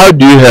 how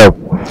do you help?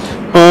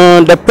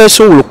 The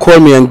person will call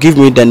me and give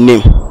me the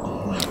name,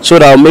 so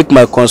that I'll make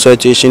my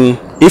consultation.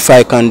 If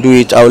I can do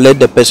it, I'll let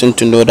the person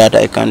to know that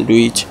I can do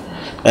it.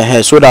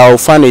 So that I'll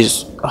find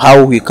is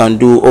how we can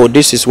do. Oh,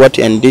 this is what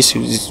and this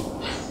is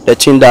the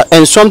thing that.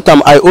 And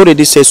sometimes I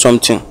already say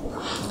something.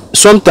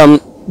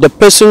 Sometimes the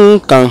person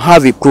can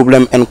have a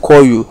problem and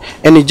call you,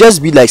 and it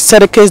just be like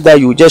circus that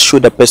you just show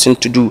the person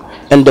to do,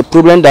 and the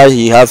problem that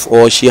he have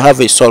or she have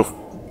a solve,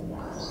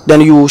 then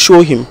you will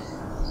show him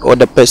or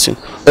the person.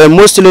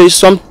 Mostly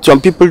some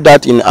people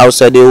that in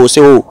outside, they will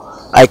say, oh,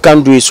 I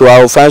can't do it, so I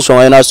will find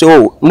someone. And I say,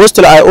 oh,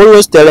 mostly I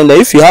always tell them that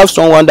if you have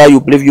someone that you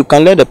believe, you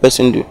can let the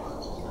person do.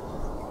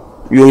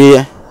 You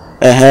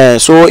hear?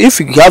 So if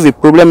you have a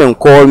problem and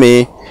call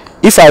me,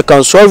 if I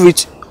can solve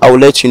it, I will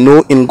let you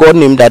know in God's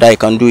name that I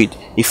can do it.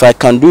 If I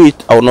can do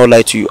it, I will not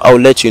lie to you. I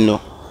will let you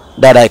know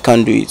that I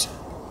can do it.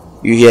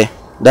 You hear?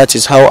 That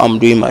is how I'm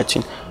doing my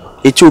thing.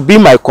 It will be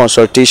my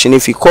consultation.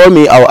 If you call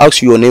me, I will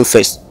ask you your name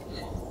first.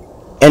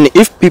 And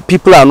if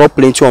people are not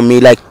playing on me,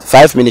 like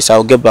 5 minutes, I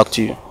will get back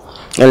to you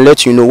and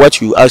let you know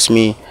what you ask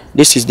me.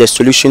 This is the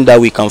solution that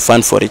we can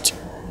find for it.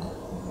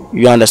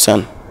 You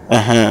understand?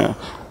 And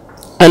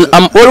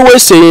I'm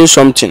always saying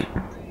something,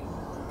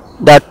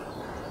 that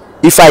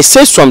if I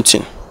say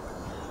something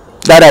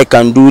that I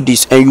can do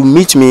this and you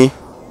meet me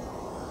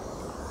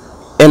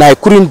and I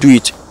couldn't do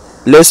it,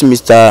 let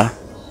Mr.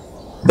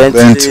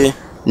 Bentley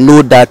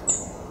know that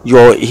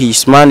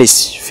his man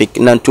is fake.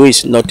 Nanto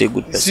is not a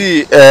good person.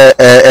 See,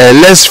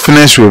 let's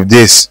finish with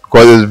this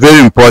because it's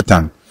very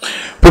important.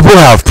 People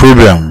have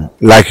problem,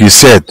 like you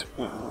said,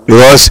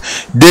 because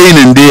day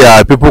in and day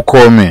out people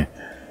call me.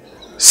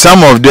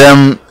 Some of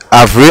them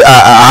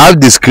I have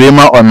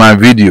disclaimer on my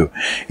video.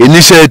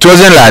 Initially it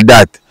wasn't like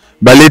that,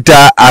 but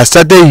later I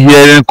started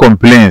hearing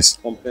complaints.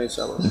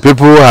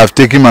 People have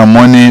taken my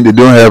money, they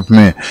don't help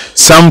me.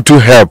 Some to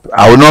help.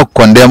 I will not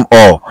condemn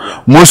all.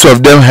 Most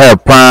of them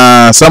help.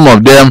 Some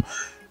of them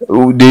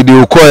they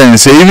will call and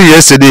say, even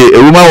yesterday a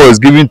woman was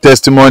giving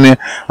testimony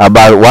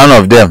about one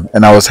of them,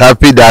 and I was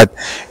happy that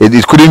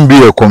it couldn't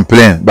be a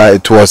complaint, but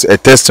it was a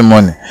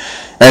testimony.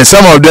 And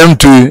some of them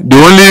too, they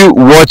only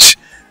watch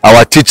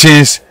our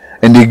teachings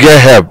and they get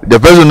help. The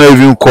person not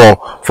even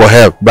call for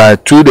help,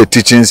 but through the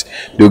teachings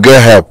they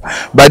get help.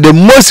 But the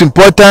most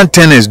important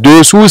thing is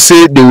those who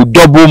say they will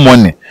double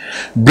money.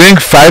 Bring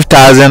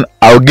 5,000,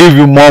 I'll give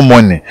you more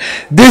money.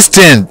 This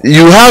thing,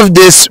 you have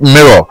this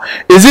mirror.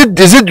 Is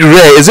it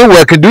rare? Is it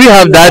working? Do you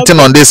have that thing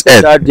on this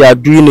earth? That they are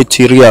doing it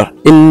real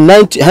in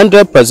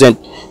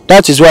 100%.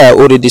 That is why I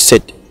already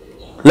said,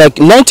 like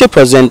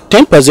 90%,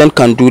 10%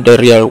 can do the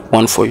real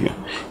one for you.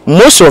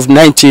 Most of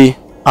 90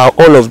 are,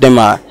 all of them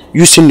are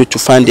using it to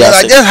find their.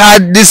 I just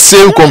had this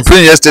same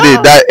complaint yesterday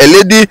that a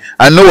lady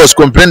I know was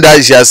complaining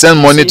that she has sent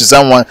money to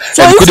someone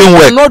so and if couldn't you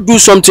work. Cannot do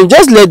something,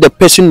 just let the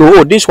person know,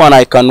 oh, this one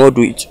I cannot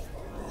do it.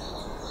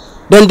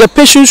 Then the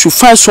person should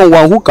find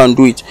someone who can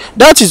do it.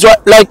 That is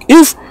what, like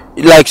if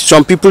like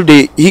some people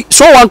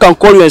someone can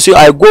call you and say,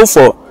 I go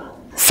for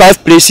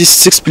 5 places,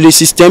 6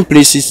 places, 10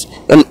 places,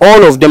 and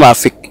all of them are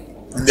fake.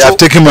 They have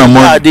taken my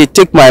money. They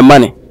take my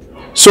money.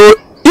 So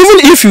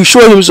even if you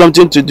show him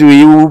something to do,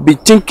 he will be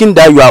thinking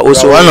that you are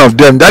also one of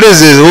them. That is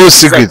his whole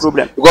secret.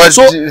 Because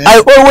so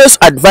I always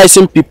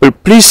advising people,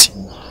 please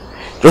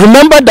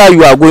remember that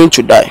you are going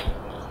to die.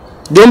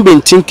 Don't be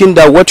thinking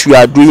that what you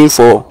are doing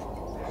for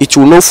it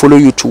will not follow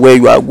you to where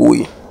you are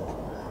going.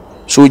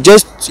 So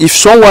just if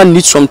someone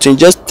needs something,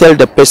 just tell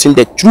the person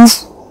the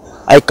truth.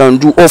 I can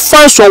do, or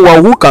find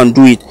someone who can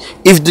do it.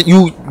 If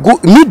you go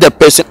meet the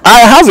person, I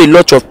have a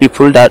lot of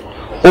people that,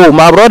 oh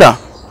my brother,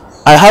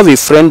 I have a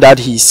friend that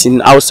he's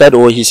in outside,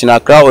 or he's in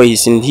Accra, or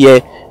he's in here,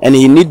 and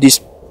he need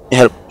this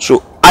help.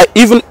 So I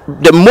even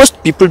the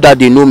most people that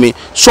they know me,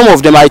 some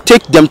of them I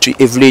take them to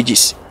a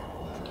villages,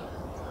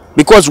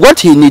 because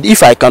what he need,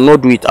 if I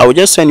cannot do it, I will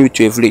just send you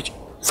to a village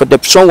for the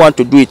someone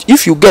to do it.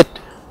 If you get,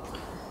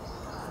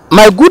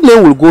 my good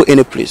name will go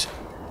any place.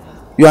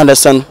 You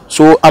understand?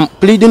 So I'm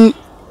pleading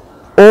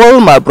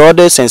all my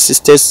brothers and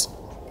sisters,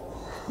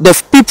 the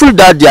people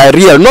that they are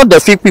real, not the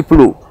fake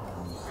people.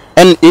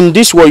 And in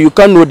this way, you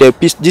can't know that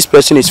this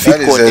person is fake.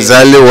 That is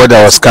exactly what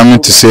I was coming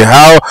to say.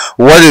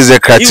 What is the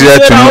criteria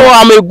to know? Oh,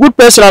 I'm a good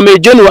person, I'm a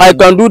genuine, I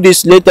can do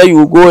this. Later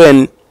you go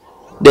and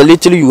the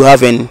little you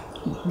have and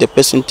the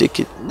person take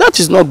it. That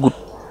is not good.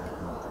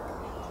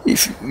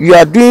 If you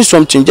are doing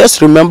something,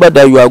 just remember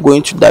that you are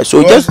going to die.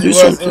 So just do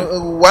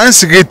something. One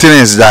secret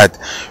thing is that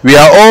we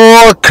are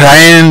all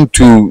crying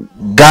to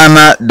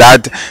Ghana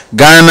that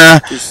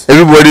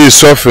everybody is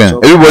suffering,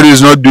 everybody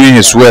is not doing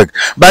his work.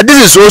 But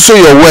this is also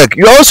your work.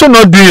 You are also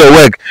not doing your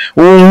work.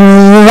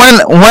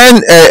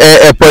 When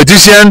a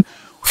politician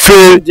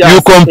fail,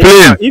 you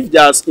complain. If they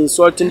are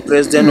insulting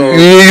president, or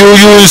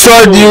you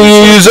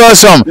insult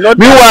some.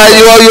 Meanwhile,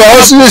 you are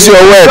also doing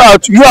your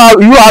work.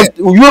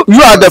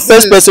 You are the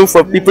first person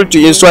for people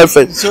to insult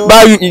first,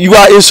 but you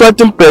are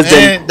insulting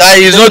president. That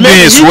he is not doing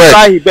his work.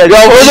 You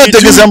are also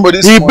taking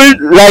somebody's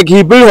money.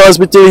 He built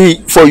hospital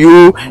for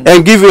you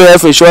and give you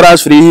health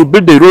insurance free. He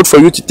built the road for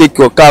you to take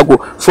your cargo.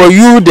 For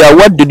you, there,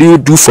 what did you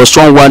do for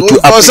someone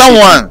to for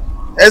someone?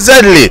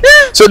 Exactly.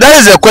 So that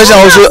is the question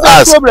I also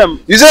asked.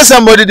 You said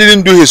somebody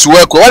didn't do his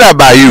work. What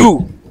about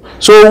you?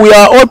 So we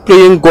are all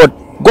praying God.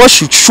 God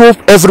should show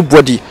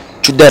everybody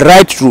to the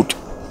right route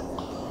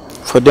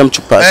for them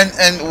to pass.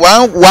 And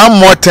one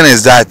more thing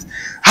is that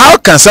how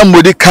can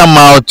somebody come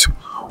out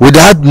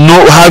without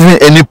having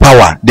any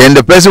power? Then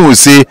the person will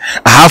say,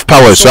 I have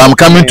power, so I'm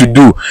coming to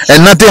do,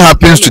 and nothing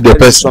happens to the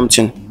person.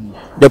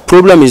 The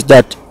problem is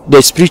that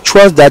the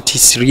spirituals that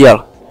is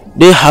real,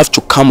 they have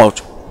to come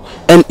out.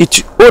 And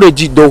it's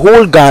already the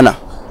whole Ghana,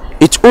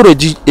 it's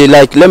already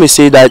like, let me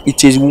say that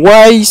it is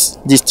wise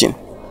this thing.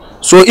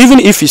 So even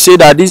if you say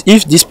that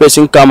if this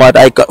person come out,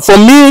 for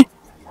me,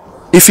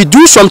 if you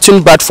do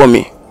something bad for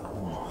me,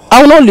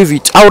 I will not leave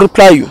it. I will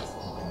reply you.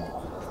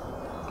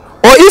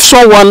 Or if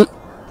someone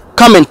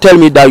come and tell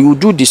me that you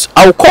do this,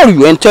 I will call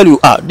you and tell you,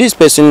 this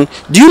person,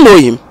 do you know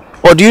him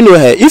or do you know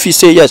her? If you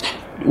say yes,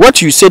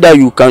 what you say that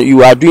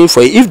you are doing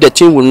for it, if the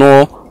thing will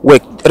not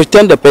work,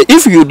 return the pay.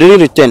 If you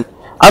didn't return,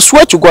 I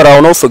swear to God, I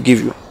will not forgive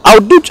you. I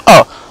will do.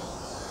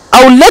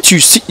 I will let you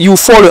see, you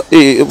fall.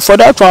 For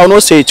that one, I will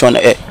not say it on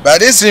air.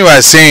 But this thing you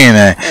are saying,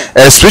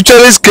 a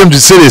spiritualist came to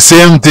say the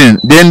same thing.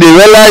 Then they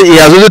realized he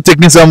has also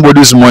taken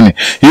somebody's money.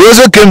 He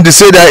also came to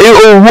say that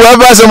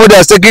whoever somebody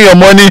has taken your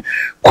money,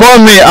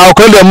 call me. I'll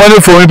call your money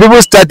for me.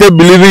 People started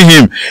believing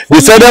him.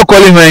 They started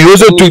calling him, and he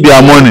also took their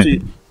money.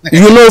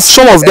 You know,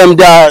 some of them,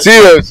 they are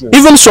serious.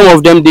 Even some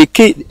of them, they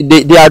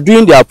are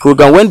doing their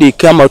program. When they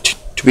come out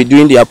to be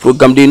doing their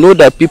program, they know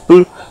that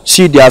people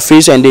see their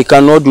face and they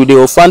cannot do. They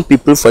will find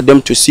people for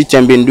them to sit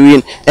and be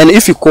doing. And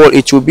if you call,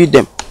 it will be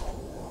them.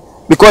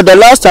 Because the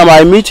last time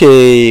I met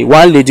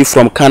one lady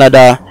from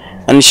Canada,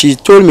 and she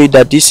told me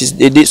that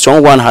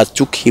someone has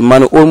took him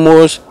money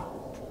almost.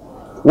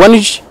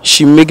 When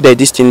she make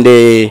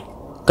the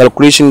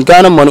calculation,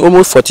 Ghana money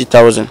almost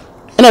 40,000.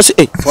 And I say,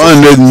 hey,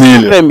 400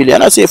 million. 400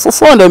 million. I say, for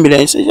 400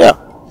 million. He said,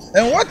 yeah.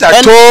 And what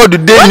I told,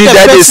 they need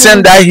that they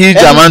send that huge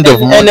amount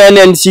of money.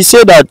 And she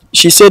said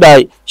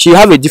that she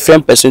have a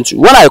different person too.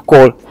 When I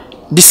call,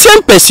 the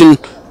same person,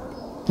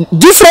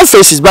 different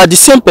faces, but the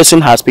same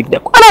person has picked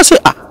up. And I say,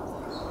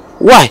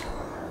 why?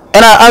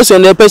 And I asked,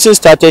 and the person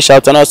started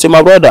shouting. I say,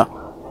 my brother,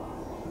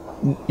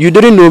 you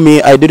didn't know me,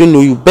 I didn't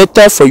know you.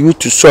 Better for you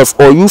to solve,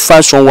 or you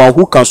find someone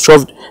who can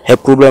solve her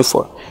problem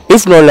for.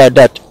 If not like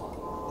that,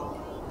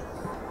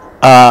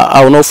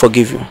 I will not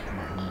forgive you.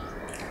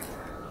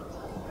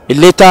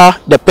 Later,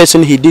 the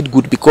person, he did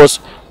good, because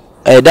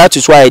that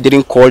is why I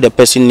didn't call the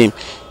person name.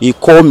 He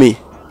called me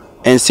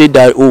and said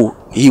that,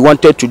 he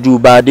wanted to do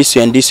by this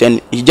and this,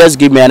 and he just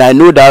gave me, and I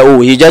know that,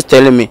 he just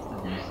telling me.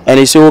 And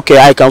he said, okay,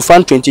 I can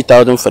find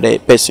 20,000 for the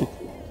person.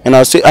 And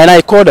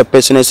I called the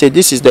person and said,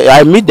 this is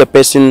I meet the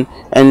person,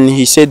 and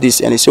he said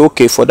this, and he said,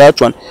 okay, for that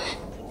one.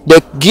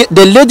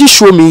 The lady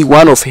showed me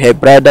one of her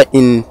brother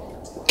in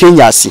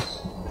Kenya,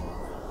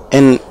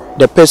 and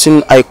the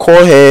person, I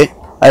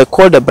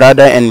called the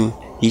brother, and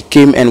he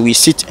came and we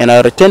sit, and I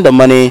returned the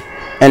money.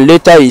 And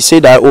later he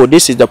said that,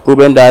 this is the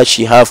problem that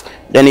she have,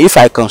 then if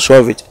I can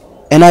solve it.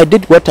 And I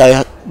did what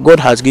God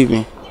has given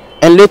me.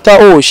 And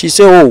later, she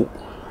said,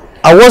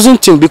 I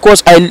wasn't think,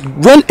 because I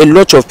run a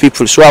lot of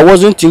people, so I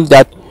wasn't think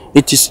that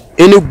it is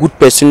any good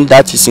person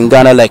that is in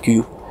Ghana like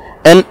you.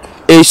 And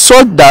a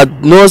soul that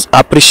knows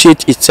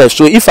appreciate itself.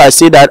 So if I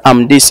say that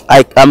I'm this,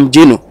 I'm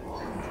Gino,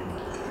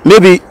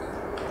 maybe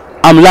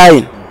I'm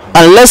lying.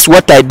 unless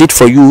what I did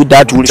for you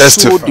that will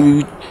show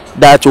you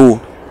that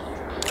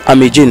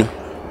I'm a genius.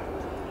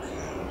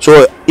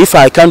 So if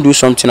I can do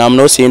something, I'm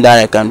not saying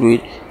that I can do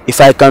it.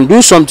 If I can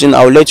do something,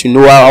 I'll let you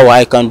know how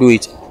I can do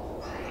it.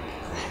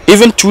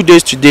 Even 2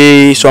 days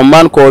today, some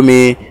man call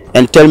me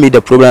and tell me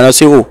the problem. I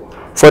say, oh,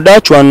 for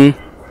that one,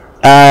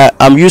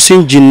 I'm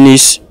using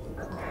genius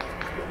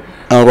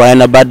and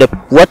Ryan,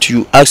 but what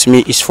you ask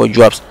me is for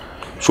jobs.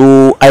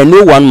 So I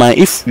know one man.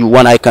 If you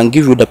want, I can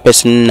give you the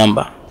person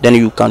number. Then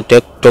you can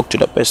talk to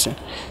the person.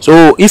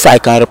 So if I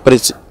can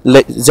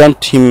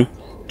represent him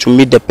to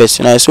meet the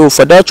person, I so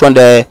for that one,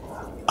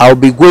 I'll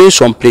be going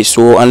someplace.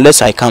 So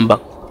unless I come back,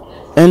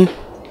 and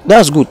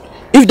that's good.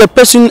 If the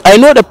person, I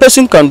know the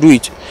person can do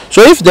it.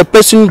 So if the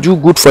person do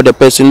good for the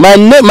person,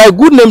 my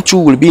good name too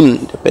will be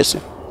in the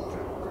person.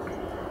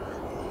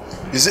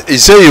 You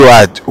say you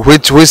are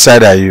which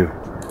side are you?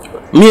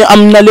 Me,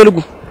 I'm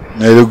Nalelugu.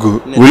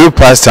 Nalelugu. Will you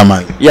pass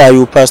Tamale? Yeah,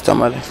 you pass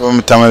Tamale.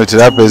 From Tamale to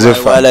that place.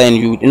 And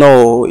you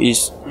know,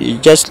 it's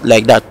just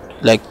like that,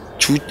 like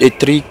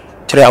 3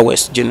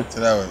 hours, you know.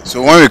 3 hours.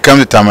 So when we come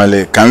to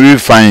Tamale, can we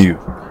find you?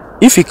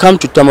 If you come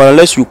to Tamale,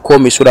 unless you call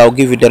me, so that I'll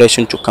give you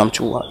direction to come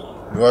to work.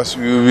 Because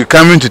we will be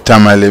coming to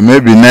Tamale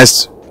maybe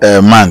next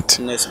month.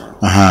 Next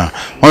month.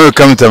 When we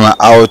come to Tamale,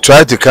 I will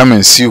try to come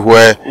and see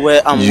where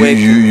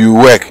you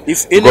work.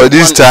 If anyone,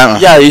 this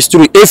time, yeah, it's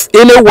true. If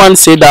anyone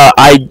say that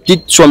I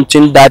did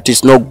something that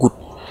is not good,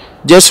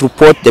 just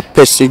report the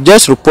person.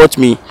 Just report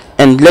me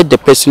and let the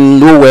person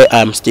know where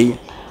I'm staying.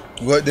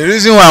 Well, the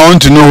reason why I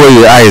want to know where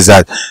you are is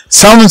that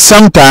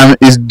sometimes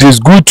it's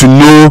good to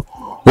know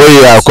where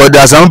you are. Because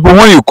there are some people,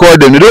 when you call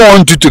them, they don't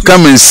want you to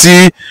come and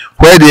see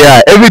where they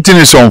are. Everything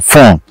is on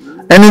phone,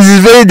 and it is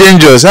very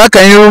dangerous. How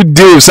can you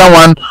deal with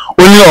someone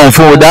only on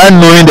phone without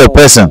knowing the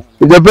person?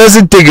 If the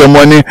person take your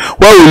money,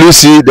 where will you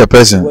see the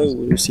person? Where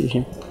will you see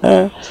him?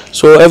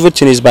 So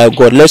everything is by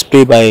God. Let's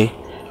pray by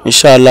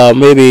inshallah.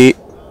 Maybe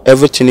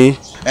everything is.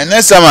 And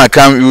next time I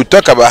come, you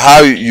talk about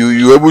how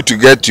you able to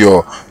get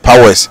your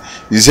powers.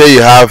 You say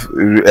you have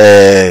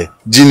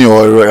genie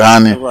or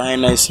Rani.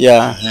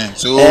 Yeah.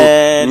 So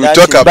we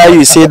talk about. But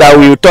you say that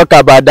we will talk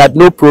about that.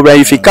 No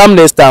problem. If he come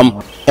next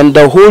time, and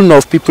the whole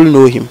of people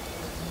know him.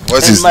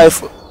 What's his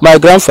my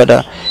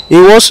grandfather?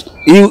 His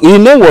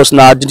name was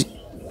Nadidi,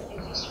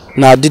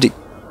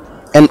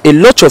 and a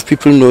lot of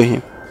people know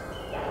him.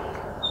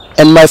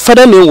 And my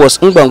father's name was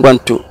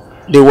Ngbangwantu.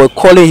 They were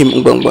calling him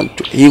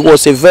Ngbangwantu. He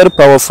was a very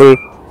powerful.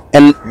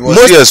 And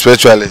was he a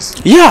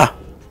spiritualist? Yeah,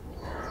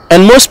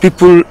 and most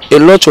people, a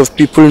lot of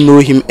people know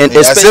him. And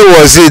I say,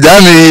 was he?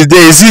 That means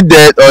is he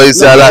dead or is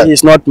he alive?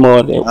 He's not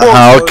more there.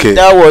 Okay.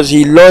 That was,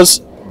 he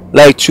lost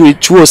like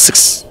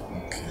 206.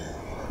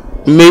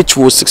 May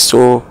 206.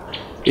 So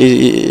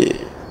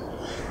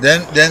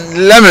then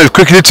let me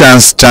quickly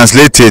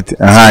translate it.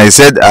 He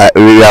said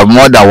we have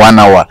more than 1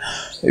 hour.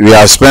 We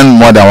have spent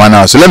more than 1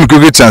 hour. So let me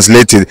quickly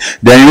translate it.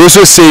 Then you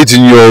also say it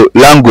in your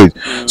language,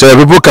 so that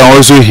people can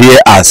also hear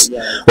us.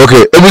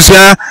 Okay.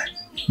 Ebusia,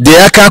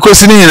 they can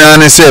question in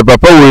and say,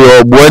 Papa, we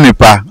are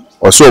buonipa,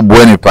 or so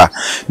buonipa.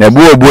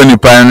 Nebu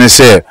buonipa and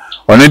say,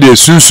 only the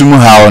sunsum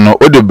how no,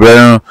 or the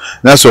brain,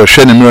 that's what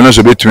Shannon Mills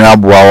will be to me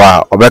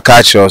aboa, or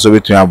Becatch or so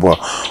between aboa.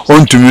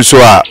 On to me so,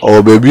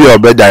 or baby or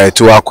bed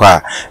to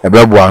aqua, a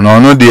bebwa,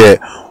 no, dear,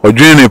 or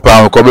dreaming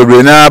pound, or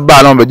baby, now,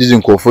 ballon, but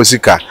using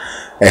Kofosika,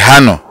 a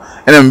hano.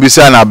 And I'm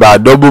beside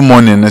about double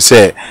money and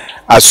say,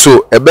 I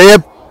saw a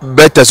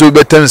better so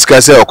better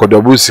scarce or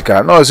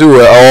Kodobusika. No, so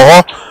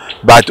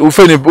but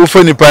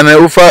Ufeni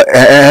panel,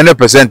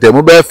 100%,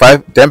 mobile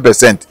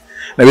 5-10%.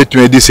 Never to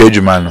me this age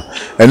man.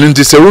 And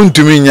until soon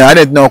to me, I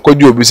didn't know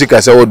Kodio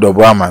Busika or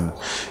Dobraman.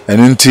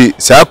 And until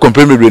Sa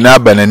complain with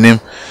Naban and him.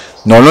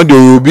 No, there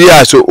will be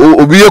a so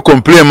be a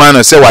complain man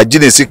or say what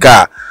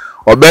Genesika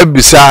or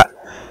baby sa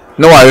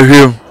no, I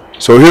hear.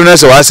 So, here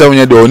is what I say when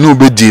you do no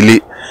big delay.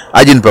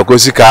 I didn't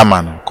because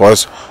man,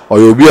 cause or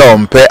you'll be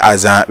on pay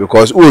as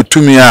because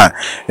to me and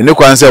no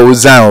one say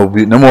will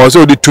be no more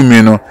so the 2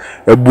 million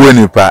a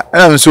buonipa.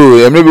 And I'm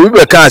so maybe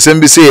we can't send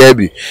be say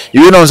heavy.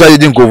 You know, so I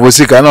didn't go for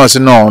sick. I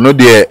know, no,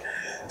 dear.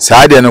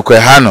 Sadia no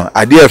Quehano,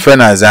 a dear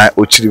friend as I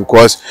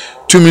because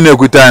 2 million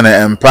good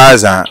and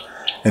pass and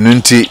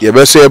unti your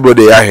best able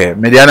they are here.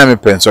 Mediana me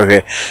pencil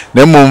here.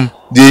 The mum,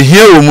 the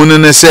hero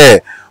moon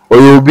say, or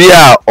you'll be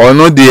out or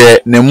no dear,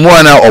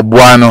 Nemuana or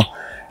Buano.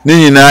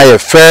 Nini na your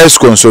first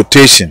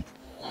consultation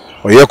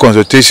or your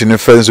consultation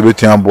first to be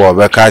abo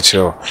ba catch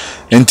you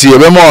nti e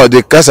be more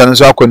the kasa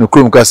nso akonu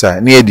krum kasa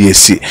near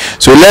DSC.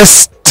 So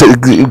let's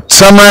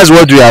summarize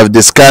what we have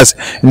discussed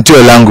into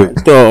your language.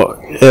 To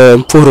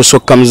mporo so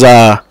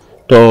kamza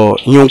to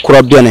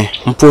nyunkura biane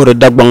mporo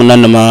dagbang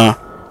nanama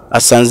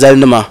asanzal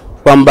nama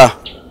kwamba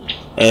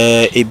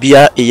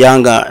ebia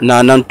yanga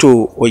na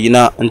nanto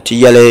oyina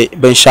nti yale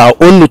bensha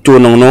onu to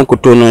non ko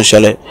to non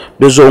shale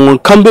dozo ngun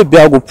kambe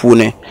biago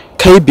pune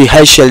kai bi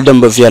haishel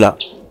damba viala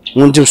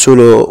ngundim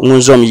solo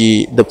ngunzom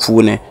yi da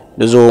pune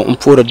dozo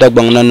mpore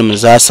dagbang nan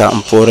mzasa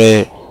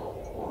mpore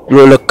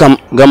lolo kam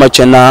gama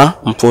chena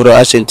mpore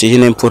asenti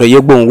hine mpore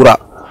yegbon wura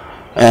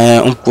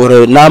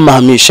mpore na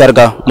mahmi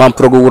sharga man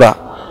progo wura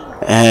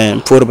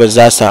for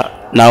bazasa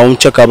now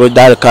check about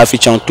that coffee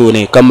chan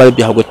tone kamal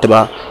bi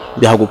hagotaba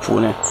bi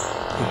hagopune.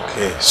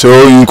 Okay, so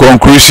in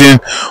conclusion,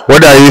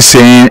 what are you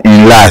saying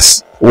in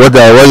last? What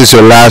is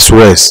your last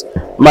words?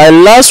 My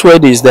last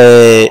word is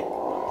the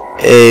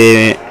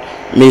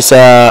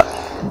Mr.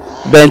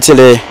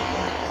 Bentley,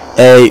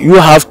 you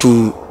have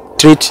to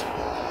treat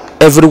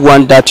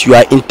everyone that you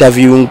are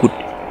interviewing good.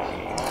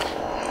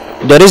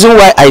 The reason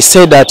why I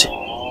said that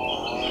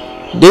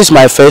this is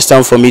my first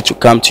time for me to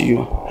come to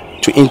you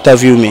to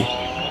interview me.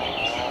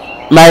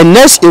 My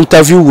next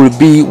interview will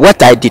be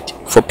what I did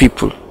for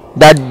people.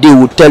 That they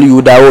will tell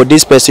you that, oh,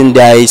 this person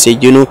there is a,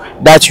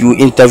 that you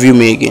interview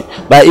me again.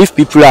 But if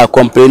people are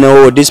complaining,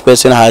 oh, this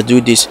person has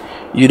do this,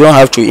 you don't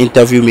have to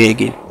interview me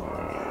again.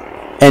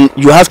 And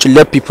you have to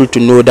let people to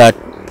know that,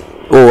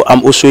 oh,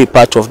 I'm also a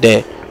part of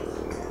the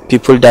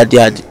people that they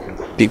are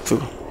people.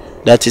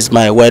 That is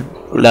my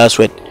last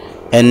word.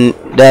 And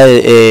that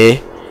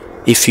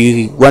if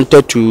you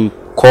wanted to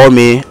call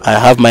me, I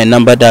have my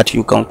number that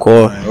you can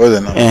call. What's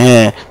the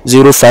number?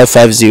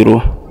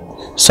 0550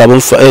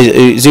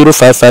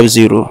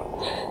 0550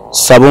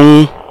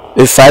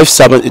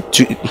 757.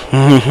 Take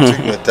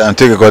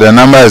it, because the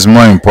number is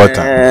more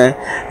important.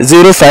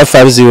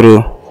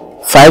 0550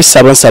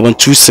 577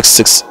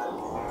 266.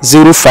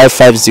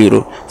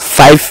 0550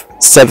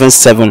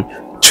 577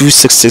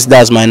 266.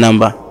 That's my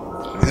number.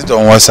 Is it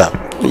on WhatsApp?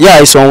 Yeah,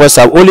 it's on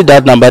WhatsApp. Only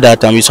that number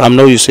that I'm using. I'm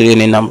not using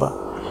any number.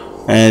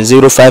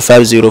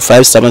 0550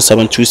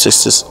 577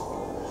 266.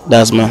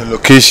 That's my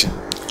location.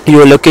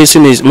 Your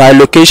location is my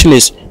location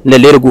is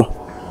Nelergo.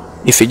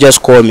 If you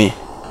just call me,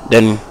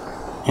 then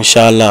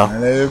inshallah.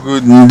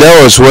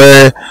 That was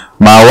where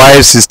my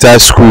wife's sister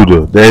school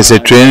though. There is a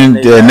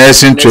training,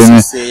 nursing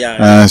training.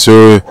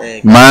 So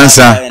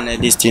Mansa.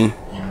 This thing.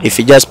 If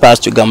you just pass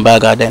to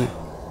Gambaga, then.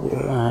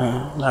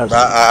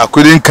 I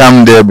couldn't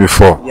come there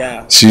before.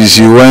 Yeah.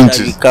 She went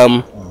to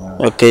come.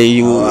 Okay,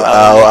 you.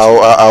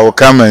 I will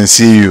come and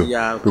see you.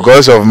 Yeah, okay.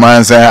 Because of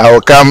Mansa, I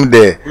will come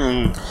there.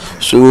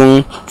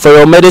 So for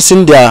your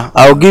medicine there,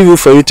 I'll give you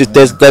for you to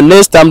test. The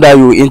next time that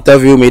you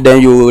interview me, then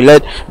you will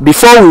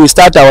before we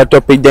start our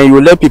topic, then you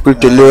will let people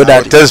to know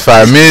that.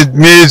 Testify. Me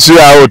too.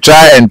 I will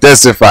try and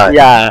testify.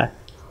 Yeah.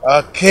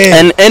 Okay.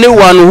 And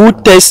anyone who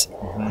tests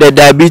the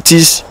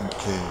diabetes,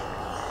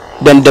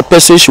 then the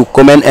person should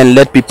comment and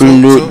let people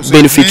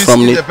benefit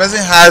from it. The person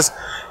has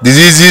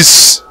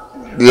diseases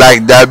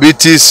like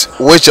diabetes.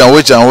 Which one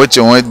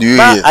do you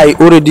hear? I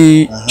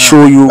already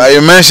show you.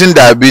 You mentioned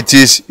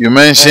diabetes. You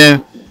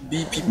mentioned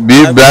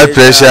blood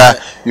pressure.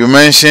 You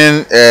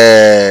mentioned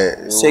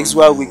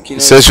sexual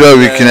weakness.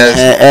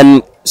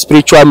 And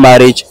spiritual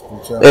marriage.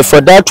 For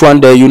that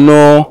one, there,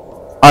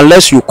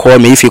 unless you call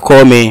me. If you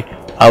call me,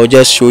 I will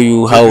just show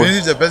you how.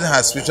 If the person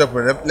has spiritual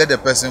problem, let the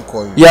person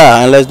call you.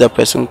 Yeah, unless the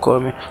person call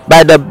me.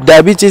 But the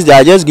diabetes,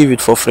 I just give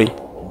it for free.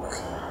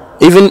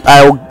 Even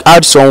I'll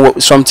add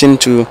something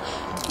to.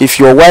 If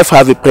your wife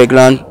have a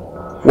pregnant,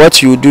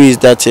 what you do is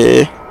that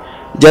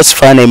just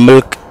find a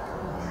milk,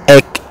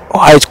 egg,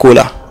 white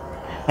cola,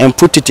 and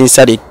put it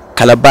inside a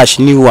calabash,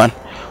 new one.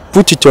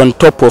 Put it on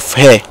top of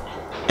her,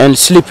 and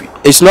sleep.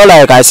 It's not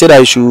like I said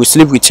I should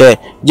sleep with her.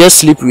 Just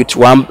sleep with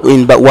one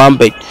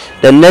bed.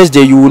 The next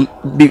day you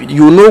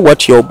know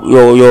what your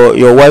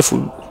wife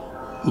will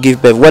give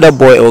birth, whether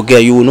boy or girl.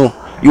 You will know.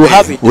 You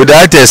have it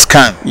without a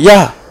scan.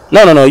 Yeah.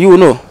 No. You will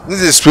know.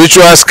 This is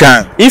spiritual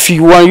scan. If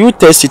you want, you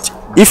test it.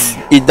 If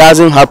it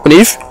doesn't happen,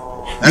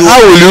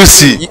 how will you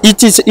see?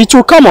 It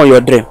will come on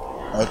your dream.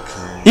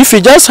 Okay. If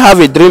you just have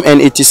a dream and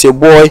it is a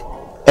boy,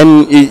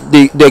 and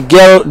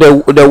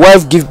the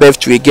wife give birth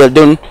to a girl,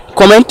 then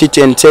comment it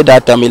and say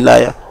that I'm a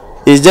liar.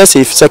 It's just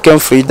a second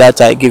free that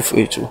I give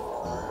you to.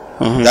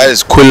 That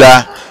is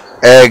cola,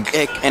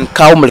 egg and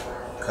cow milk.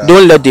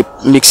 Don't let them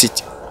mix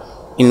it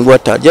in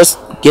water. Just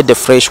get the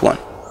fresh one.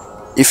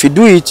 If you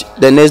do it,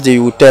 the next day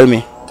you will tell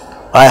me,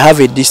 I have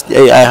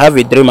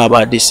a dream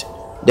about this.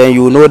 Then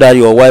you know that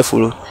your wife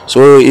will.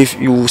 So if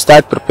you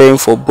start preparing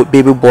for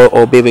baby boy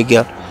or baby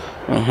girl.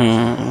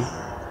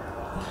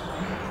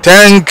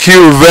 Thank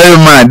you very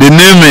much. The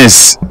name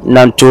is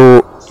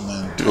Nanto,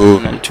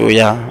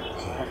 yeah.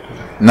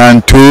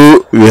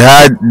 Nanto, we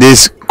had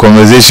this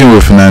conversation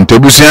with Nanto.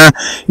 Busia,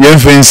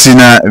 fancy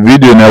na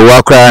video na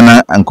wakra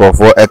na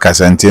ankofo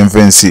ekasanti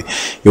fancy.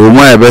 You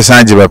want a best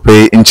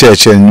pay in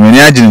church and when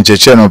you in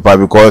church no pa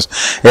because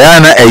na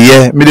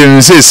me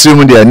dey say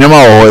stream dey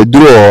nyama o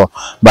duro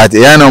but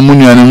na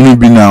munyu anu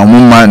bi na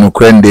mumma no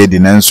krende di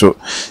nanso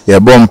ye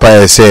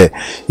bompa say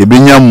ye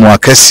binya mu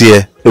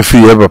akase efi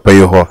ye papa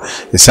ye ho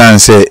esan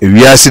say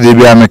wiase de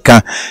bi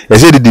ameka ye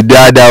say di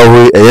dada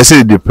ho ye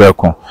say di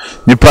preko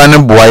nipa ne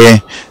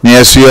boaye ne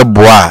yeso ye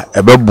boa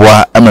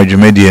ebeboa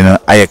amadwumedie no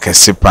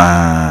ayekese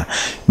pa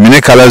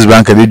mini colors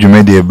bank de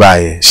dwumedie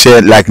bae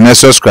share like na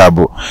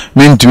subscribe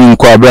mintumi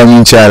nko abra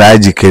mincha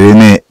aji kere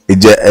ne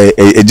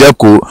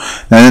ejako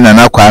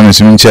na kwa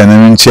mincha na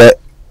mincha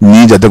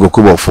ni jate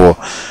kokobofo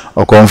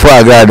okonfo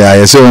agrada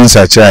yese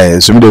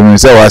onsacha so mde mi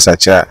se wa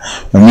sacha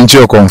minchi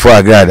okonfo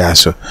agrada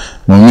so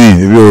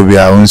mumi bi obi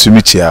a onsu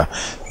michia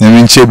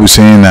Nyame nche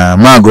busunyi na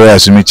ma agora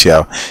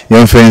asumichia.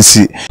 Yem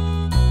fancy.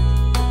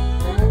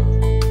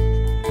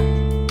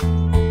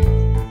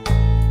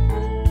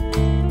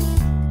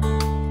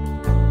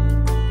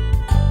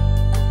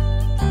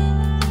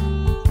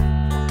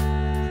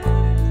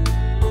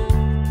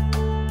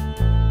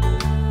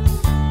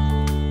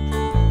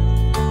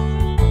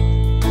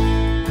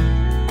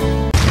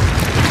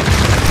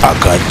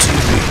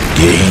 Obotan.A,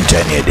 the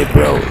internet,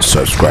 bro.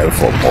 Subscribe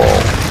for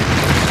more.